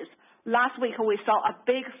fertilizers. Last week, we saw a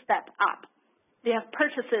big step up. They have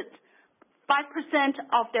purchased 5%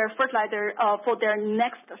 of their fertilizer for their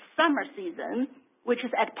next summer season, which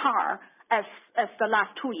is at par as the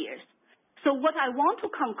last 2 years. So what I want to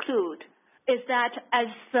conclude is that as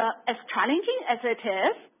challenging as it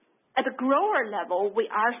is, at the grower level, we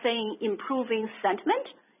are seeing improving sentiment,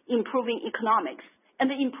 improving economics, and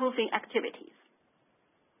improving activities.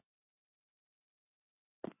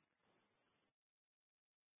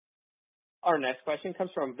 Our next question comes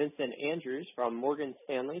from Vincent Andrews from Morgan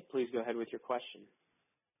Stanley. Please go ahead with your question.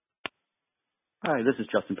 Hi, this is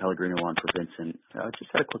Justin Pellegrino on for Vincent. Just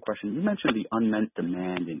had a quick question. You mentioned the unmet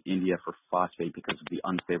demand in India for phosphate because of the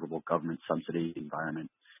unfavorable government subsidy environment.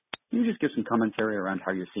 Can you just give some commentary around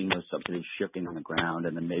how you're seeing those subsidies shifting on the ground,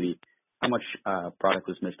 and then maybe how much product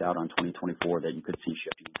was missed out on 2024 that you could see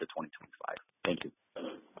shifting into 2025? Thank you.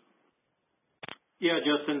 Yeah,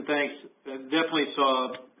 Justin, thanks. Definitely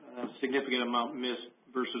saw a significant amount missed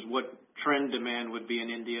versus what trend demand would be in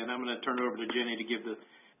India, and I'm going to turn it over to Jenny to give the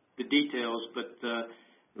details, but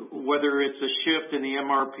whether it's a shift in the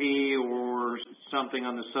MRP or something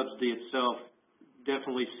on the subsidy itself,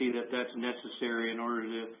 definitely see that that's necessary in order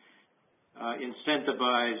to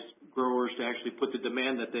incentivize growers to actually put the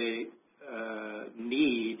demand that they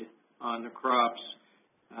need on the crops.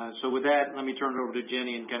 So with that, let me turn it over to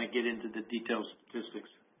Jenny and kind of get into the detailed statistics.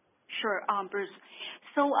 Sure, Bruce.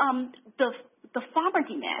 So the farmer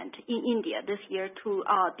demand in India this year to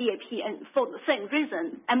DAP, and for the same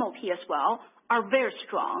reason, MOP as well, are very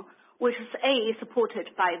strong, which is A, supported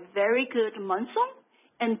by very good monsoon,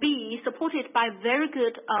 and B, supported by very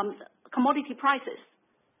good commodity prices.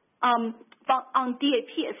 But on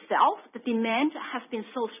DAP itself, the demand has been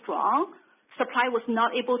so strong, supply was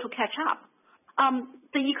not able to catch up.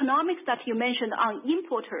 The economics that you mentioned on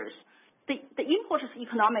importers, the importers'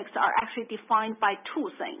 economics are actually defined by two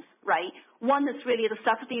things, right? One is really the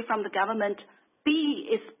subsidy from the government. B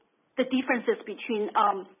is the differences between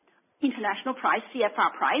international price,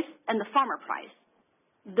 CFR price, and the farmer price.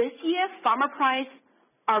 This year, farmer price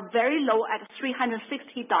are very low at $360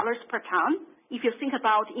 per ton. If you think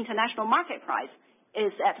about international market price,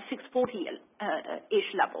 is at $640-ish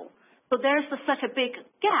level. So there's such a big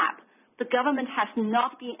gap. The government has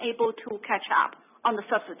not been able to catch up on the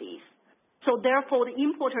subsidies. So therefore, the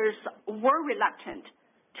importers were reluctant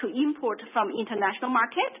to import from international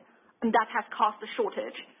market, and that has caused a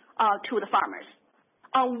shortage to the farmers.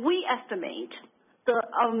 We estimate the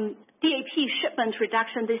DAP shipment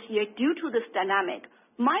reduction this year due to this dynamic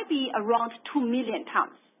might be around 2 million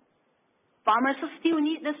tons. Farmers still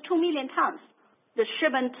need this 2 million tons. The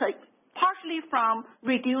shipment partially from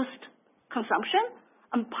reduced consumption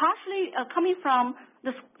and partially coming from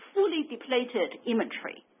this fully depleted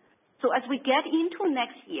inventory. So as we get into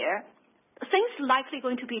next year, things likely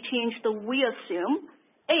going to be changed. We assume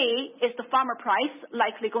A is the farmer price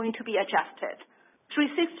likely going to be adjusted.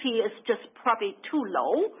 360 is just probably too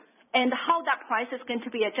low, and how that price is going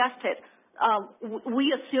to be adjusted, we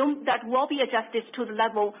assume that will be adjusted to the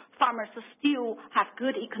level farmers still have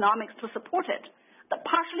good economics to support it. But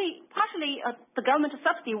partially, the government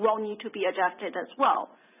subsidy will need to be adjusted as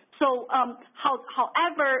well. So,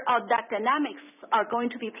 however that dynamics are going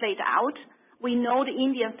to be played out, we know the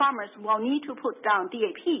Indian farmers will need to put down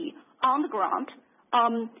DAP on the ground.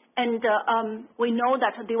 We know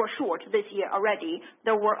that they were short this year already.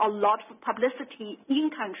 There were a lot of publicity in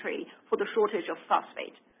country for the shortage of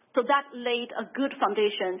phosphate. So that laid a good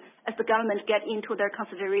foundation as the government get into their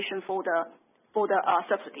consideration for the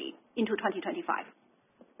subsidy into 2025.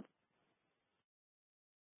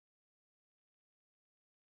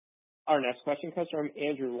 Our next question comes from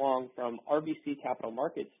Andrew Wong from RBC Capital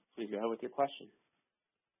Markets. Please go ahead with your question.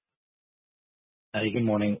 Hey, good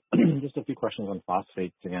morning. Just a few questions on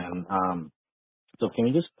phosphates again. So can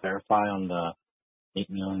you just clarify on the 8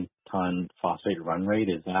 million ton phosphate run rate?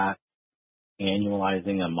 Is that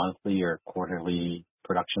annualizing a monthly or quarterly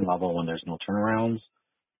production level when there's no turnarounds?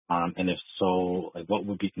 And if so, like, what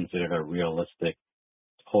would be considered a realistic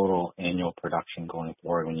total annual production going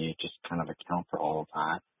forward when you just kind of account for all of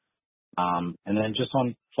that? And then just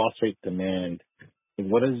on phosphate demand,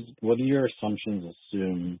 what do your assumptions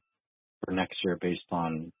assume for next year based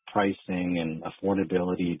on pricing and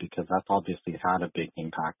affordability? Because that's obviously had a big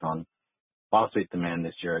impact on phosphate demand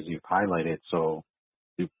this year, as you've highlighted. So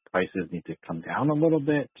do prices need to come down a little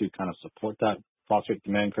bit to kind of support that phosphate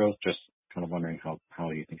demand growth? Just kind of wondering how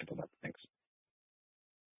you think about that. Thanks.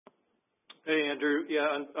 Hey, Andrew.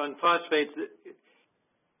 Yeah, on phosphates,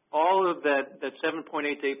 all of that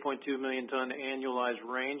 7.8 to 8.2 million ton annualized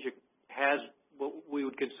range has what we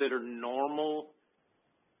would consider normal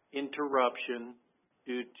interruption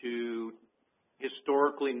due to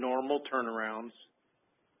historically normal turnarounds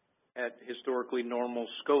at historically normal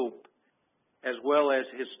scope, as well as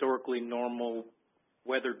historically normal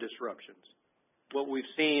weather disruptions. What we've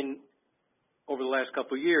seen over the last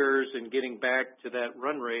couple of years in getting back to that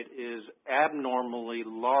run rate is abnormally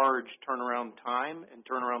large turnaround time and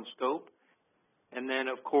turnaround scope. And then,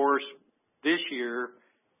 of course, this year,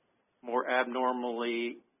 more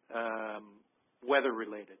abnormally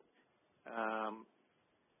weather-related.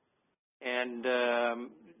 And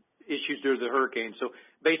issues due to the hurricanes. So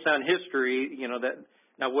based on history,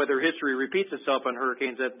 now whether history repeats itself on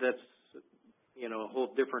hurricanes, that's a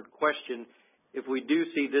whole different question. If we do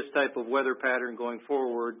see this type of weather pattern going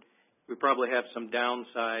forward, we probably have some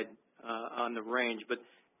downside on the range. But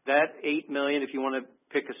that 8 million, if you want to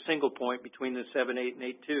pick a single point between the 7.8 and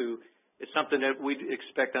 8.2, is something that we'd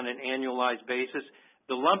expect on an annualized basis.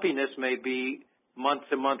 The lumpiness may be month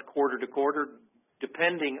to month, quarter to quarter,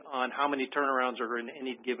 depending on how many turnarounds are in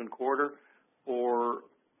any given quarter or,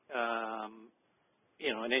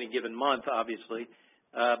 in any given month, obviously.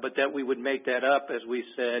 But that we would make that up, as we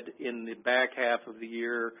said, in the back half of the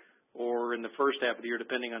year or in the first half of the year,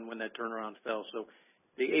 depending on when that turnaround fell. So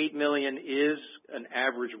the 8 million is an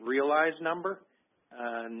average realized number,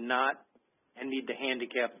 and need to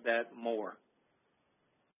handicap that more.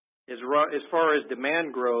 As far as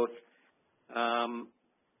demand growth,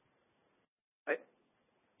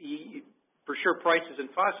 for sure prices in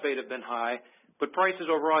phosphate have been high, but prices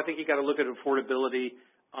overall, I think you got to look at affordability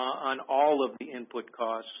on all of the input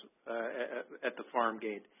costs at the farm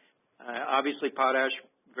gate. Obviously, potash,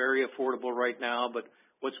 very affordable right now, but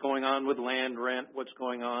what's going on with land rent, what's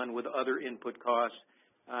going on with other input costs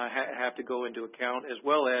have to go into account, as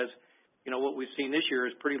well as, what we've seen this year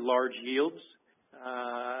is pretty large yields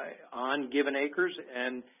on given acres,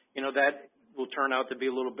 and, that will turn out to be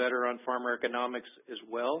a little better on farmer economics as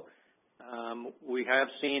well. We have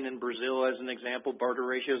seen in Brazil, as an example, barter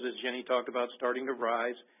ratios, as Jenny talked about, starting to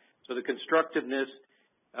rise. So the constructiveness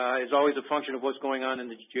is always a function of what's going on in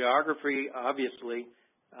the geography, obviously,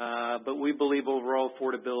 but we believe overall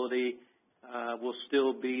affordability will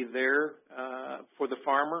still be there for the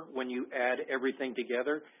farmer when you add everything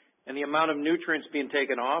together. And the amount of nutrients being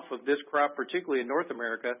taken off of this crop, particularly in North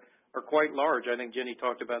America, are quite large. I think Jenny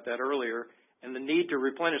talked about that earlier. And the need to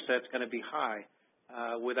replenish that's going to be high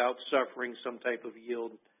without suffering some type of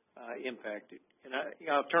yield impact. And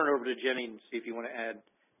I'll turn it over to Jenny and see if you want to add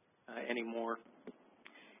anymore.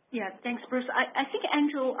 Yeah, thanks, Bruce. I think,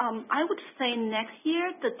 Andrew, I would say next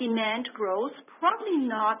year the demand growth probably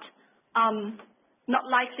not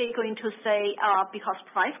likely going to say because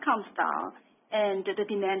price comes down and the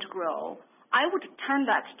demand grow. I would turn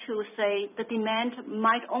that to say the demand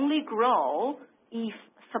might only grow if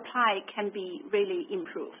supply can be really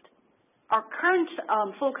improved. Our current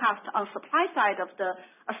forecast on supply side of the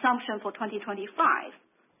assumption for 2025,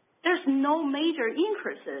 there's no major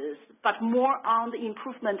increases, but more on the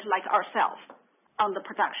improvement like ourselves on the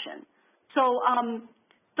production. So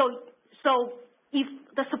if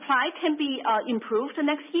the supply can be improved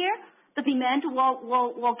next year, the demand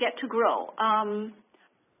will get to grow.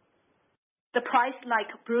 The price,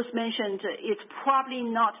 like Bruce mentioned, is probably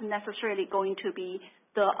not necessarily going to be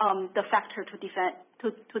the factor to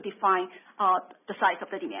define the size of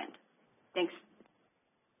the demand. Thanks.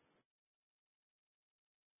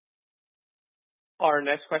 Our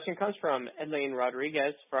next question comes from Edlain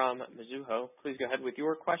Rodriguez from Mizuho. Please go ahead with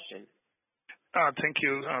your question. Thank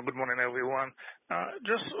you. Good morning, everyone.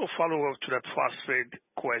 Just a follow-up to that phosphate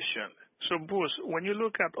question. So, Bruce, when you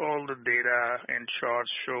look at all the data and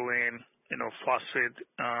charts showing, phosphate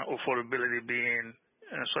affordability being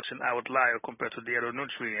such an outlier compared to the other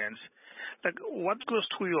nutrients, like what goes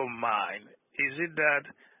through your mind? Is it that,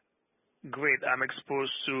 great, I'm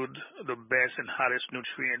exposed to the best and hottest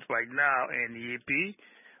nutrient right now in EAP,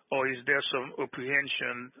 or is there some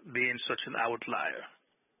apprehension being such an outlier?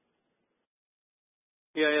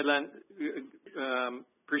 Yeah, Edlain,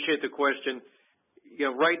 appreciate the question.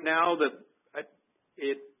 Right now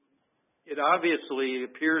it obviously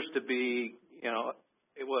appears to be,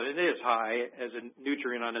 it is high as a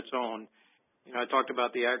nutrient on its own. I talked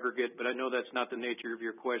about the aggregate, but I know that's not the nature of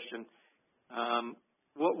your question.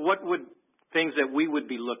 What would things that we would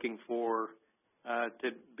be looking for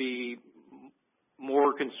to be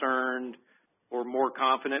more concerned or more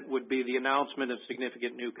confident would be the announcement of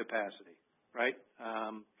significant new capacity, right?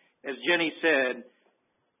 As Jenny said,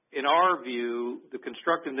 in our view, the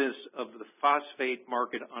constructiveness of the phosphate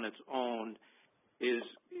market on its own is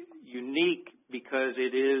unique because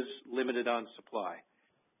it is limited on supply.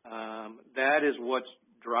 That is what's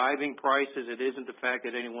driving prices. It isn't the fact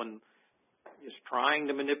that anyone is trying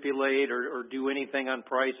to manipulate or do anything on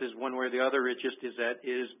prices one way or the other. It just is that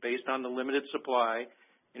is based on the limited supply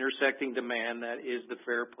intersecting demand. That is the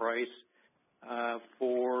fair price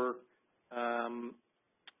for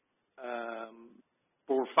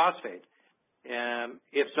phosphate.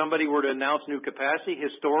 If somebody were to announce new capacity,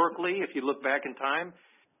 historically, if you look back in time,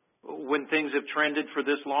 when things have trended for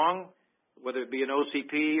this long, whether it be an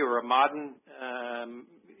OCP or a Modern,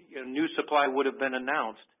 new supply would have been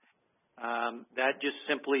announced. That just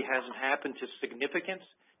simply hasn't happened to significance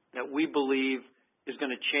that we believe is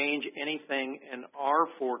going to change anything in our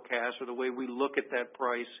forecast or the way we look at that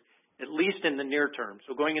price, at least in the near term.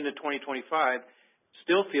 So going into 2025,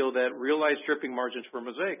 still feel that realized stripping margins for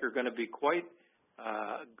Mosaic are going to be quite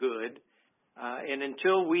good. And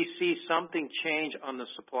until we see something change on the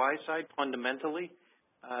supply side fundamentally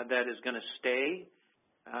that is going to stay,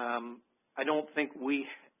 I don't think we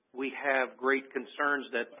have great concerns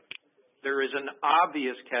that there is an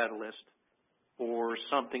obvious catalyst for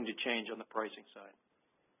something to change on the pricing side.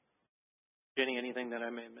 Jenny, anything that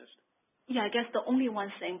I may have missed? Yeah, I guess the only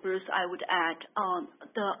one thing, Bruce, I would add,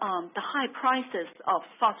 the high prices of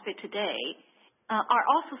phosphate today are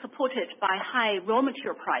also supported by high raw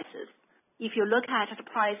material prices. If you look at the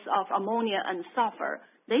price of ammonia and sulfur,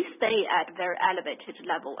 they stay at very elevated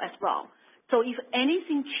level as well. So if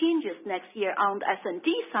anything changes next year on the S&D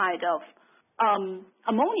side of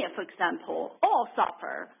ammonia, for example, or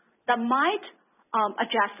sulfur, that might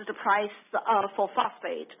adjust the price for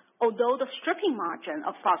phosphate, although the stripping margin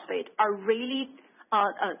of phosphate are really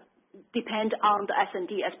depend on the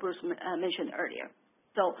S&D, as Bruce mentioned earlier.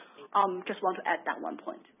 So just want to add that one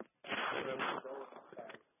point.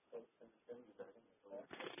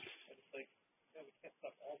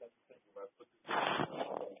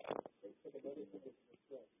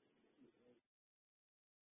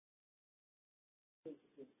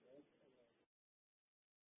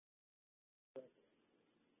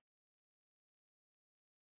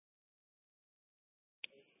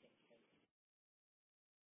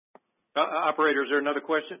 Operator, is there another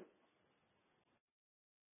question?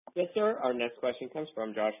 Yes, sir. Our next question comes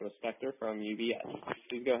from Joshua Spector from UBS.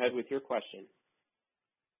 Please go ahead with your question.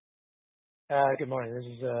 Good morning. This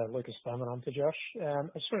is Lucas Bowman on for Josh. I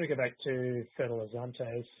just wanted to go back to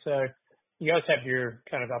fertilizantes. So you guys have your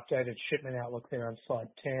kind of updated shipment outlook there on slide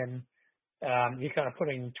 10. You're kind of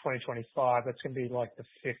putting 2025, that's going to be like the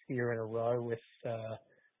fifth year in a row with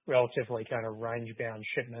relatively kind of range-bound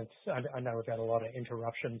shipments. I know we've had a lot of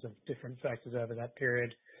interruptions of different factors over that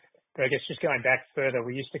period. But I guess just going back further,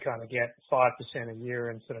 we used to kind of get 5% a year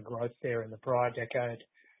and sort of growth there in the prior decade.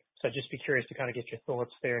 So just be curious to kind of get your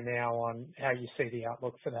thoughts there now on how you see the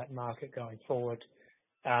outlook for that market going forward.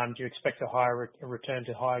 Do you expect a return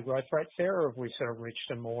to higher growth rates there, or have we sort of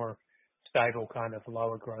reached a more stable kind of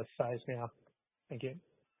lower growth phase now? Thank you.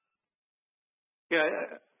 Yeah,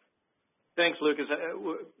 thanks, Lucas.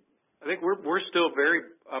 I think we're still very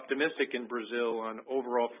optimistic in Brazil on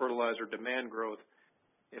overall fertilizer demand growth.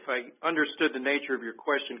 If I understood the nature of your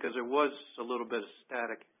question, because there was a little bit of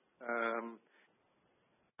static.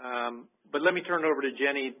 But let me turn it over to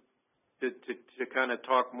Jenny to kind of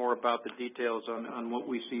talk more about the details on what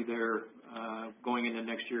we see there going into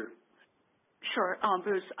next year. Sure,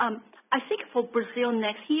 Bruce. I think for Brazil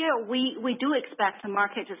next year, we do expect the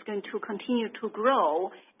market is going to continue to grow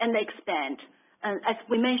and expand. As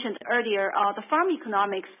we mentioned earlier, the farm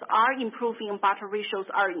economics are improving and barter ratios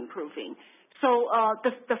are improving. So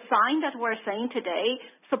the sign that we're saying today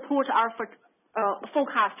support our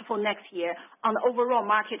forecast for next year on the overall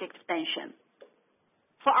market expansion.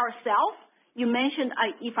 For ourselves, you mentioned,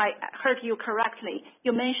 if I heard you correctly,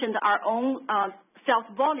 you mentioned our own sales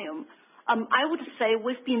volume. I would say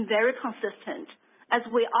we've been very consistent as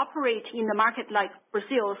we operate in the market like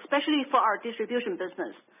Brazil, especially for our distribution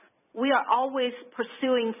business. We are always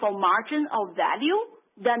pursuing for margin of value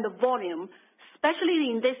than the volume,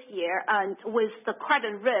 especially in this year and with the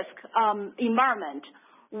credit risk environment.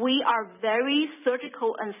 We are very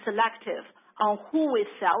surgical and selective on who we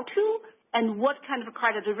sell to and what kind of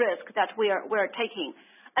credit risk that we're taking.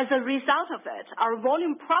 As a result of it, our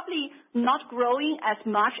volume probably not growing as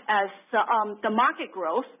much as the market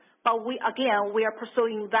growth, but we are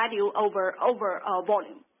pursuing value over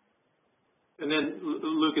volume. And then,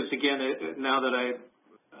 Lucas, again, now that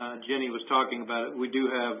Jenny was talking about it, we do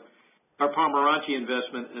have our Pomeranchi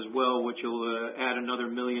investment as well, which will add another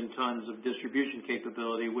 1 million tons of distribution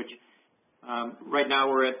capability, which right now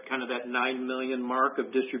we're at kind of that 9 million mark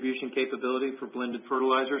of distribution capability for blended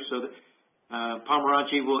fertilizer. So that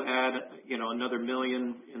Pomeranchi will add, another 1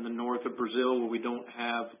 million in the north of Brazil where we don't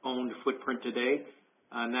have owned footprint today,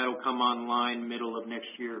 and that'll come online middle of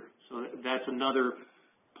next year. So that's another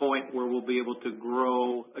point where we'll be able to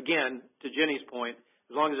grow, again, to Jenny's point,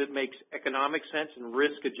 as long as it makes economic sense and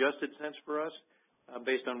risk-adjusted sense for us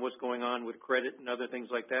based on what's going on with credit and other things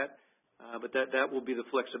like that. But that will be the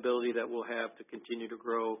flexibility that we'll have to continue to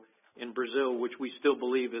grow in Brazil, which we still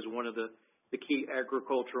believe is one of the key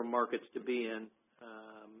agricultural markets to be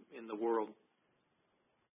in the world.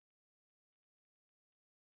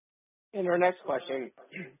 And our next question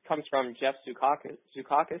comes from Jeff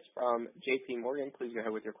Zukakis from J.P. Morgan. Please go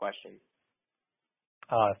ahead with your question.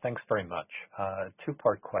 Thanks very much.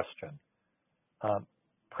 Two-part question.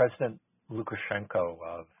 President Lukashenko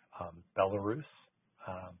of Belarus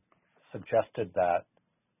suggested that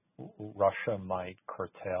Russia might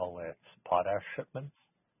curtail its potash shipments.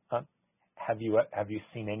 Have you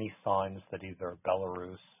seen any signs that either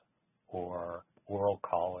Belarus or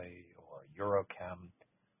Uralkali or Eurochem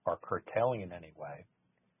are curtailing in any way?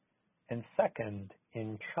 And second,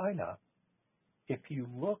 in China, if you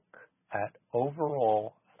look at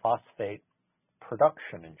overall phosphate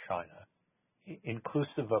production in China,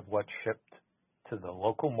 inclusive of what's shipped to the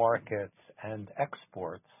local markets and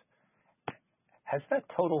exports, has that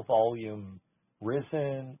total volume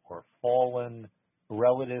risen or fallen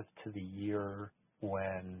relative to the year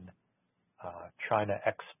when China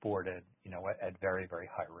exported, at very, very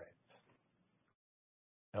high rates,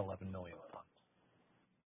 11 million tons?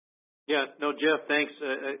 Yeah, no, Jeff, thanks.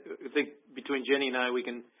 I think between Jenny and I, we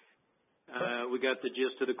got the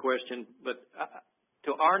gist of the question. But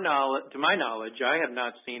to my knowledge, I have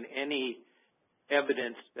not seen any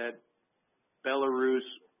evidence that Belarus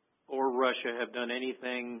or Russia have done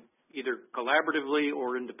anything either collaboratively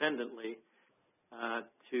or independently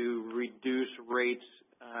to reduce rates.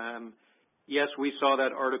 Yes, we saw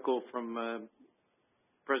that article from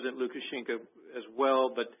President Lukashenko as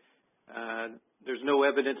well, but there's no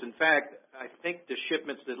evidence. In fact, I think the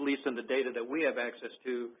shipments, at least in the data that we have access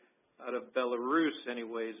to out of Belarus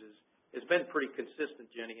anyways, has been pretty consistent,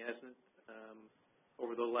 Jenny, hasn't it,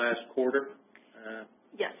 over the last quarter?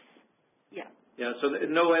 Yes. Yeah. Yeah, so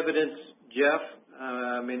no evidence, Jeff.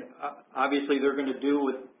 Obviously they're going to do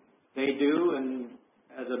what they do, and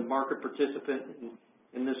as a market participant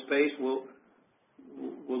in this space, we'll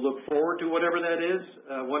look forward to whatever that is,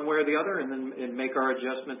 one way or the other, and make our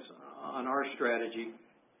adjustments on our strategy.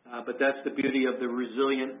 But that's the beauty of the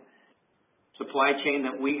resilient supply chain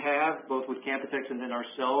that we have, both with Canpotex and then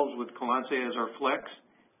ourselves with Colance as our flex.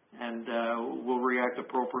 and we'll react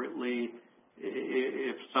appropriately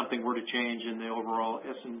if something were to change in the overall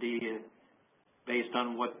S&D based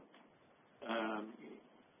on what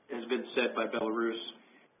has been said by Belarus.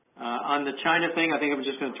 On the China thing, I think I'm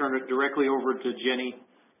just going to turn it directly over to Jenny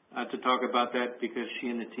to talk about that because she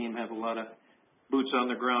and the team have a lot of boots on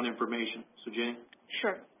the ground information. So, Jenny?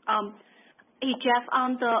 Sure. Hey, Jeff,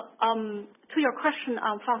 on the to your question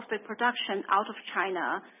on phosphate production out of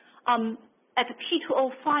China, at the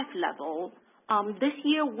P2O5 level, this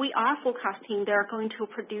year we are forecasting they're going to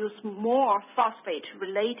produce more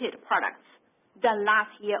phosphate-related products than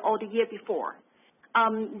last year or the year before.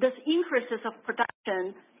 This increases of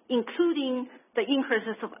production, including the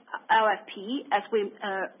increases of LFP, as we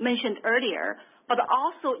mentioned earlier, but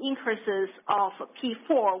also increases of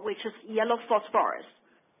P4, which is yellow phosphorus,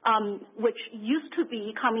 which used to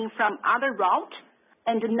be coming from other route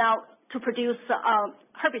and now to produce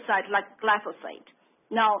herbicide like glyphosate.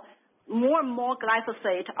 Now, more and more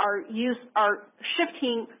glyphosate are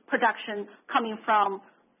shifting production coming from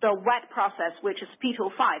the wet process, which is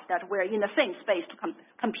P2O5, that we're in the same space to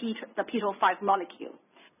compete the P2O5 molecule.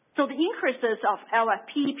 So the increases of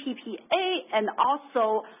LFP, PPA, and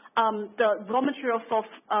also the raw material for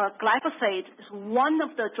glyphosate is one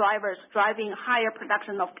of the drivers driving higher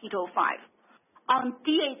production of P2O5. On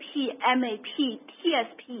DAP, MAP,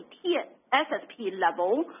 TSP, SSP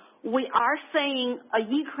level, we are seeing an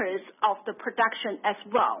increase of the production as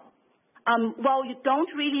well. While you don't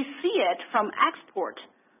really see it from export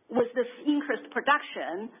with this increased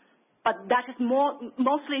production, but that is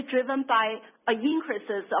mostly driven by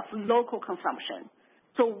increases of local consumption.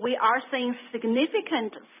 So we are seeing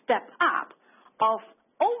significant step up of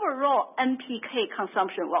overall NPK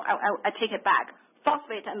consumption. Well, I take it back.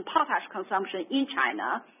 Phosphate and potash consumption in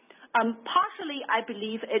China. Partially, I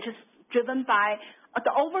believe it is driven by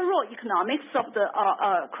the overall economics of the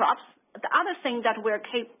crops. The other thing that we're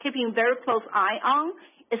keeping very close eye on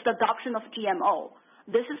is the adoption of GMO.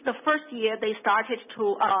 This is the first year they started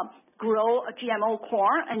to grow a GMO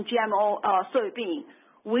corn and GMO soybean,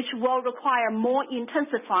 which will require more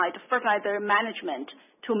intensified fertilizer management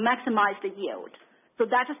to maximize the yield. So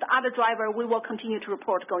that is the other driver we will continue to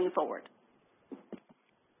report going forward.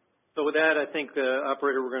 So with that, I think,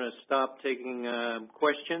 operator, we're going to stop taking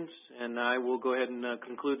questions, and I will go ahead and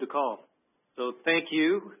conclude the call. So thank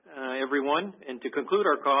you, everyone. And to conclude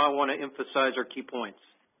our call, I want to emphasize our key points.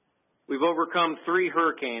 We've overcome 3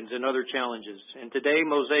 hurricanes and other challenges, and today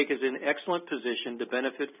Mosaic is in excellent position to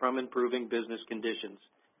benefit from improving business conditions.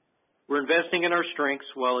 We're investing in our strengths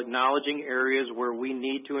while acknowledging areas where we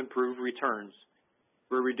need to improve returns.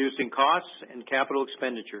 We're reducing costs and capital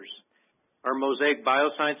expenditures. Our Mosaic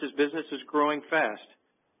Biosciences business is growing fast,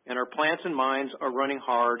 and our plants and mines are running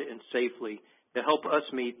hard and safely to help us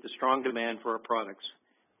meet the strong demand for our products.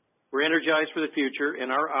 We're energized for the future,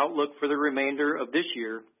 and our outlook for the remainder of this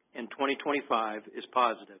year and 2025 is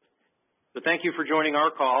positive. So thank you for joining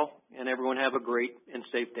our call, and everyone have a great and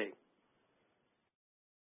safe day.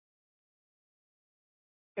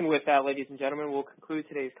 And with that, ladies and gentlemen, we'll conclude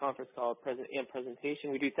today's conference call and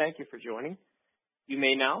presentation. We do thank you for joining. You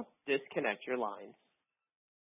may now disconnect your lines.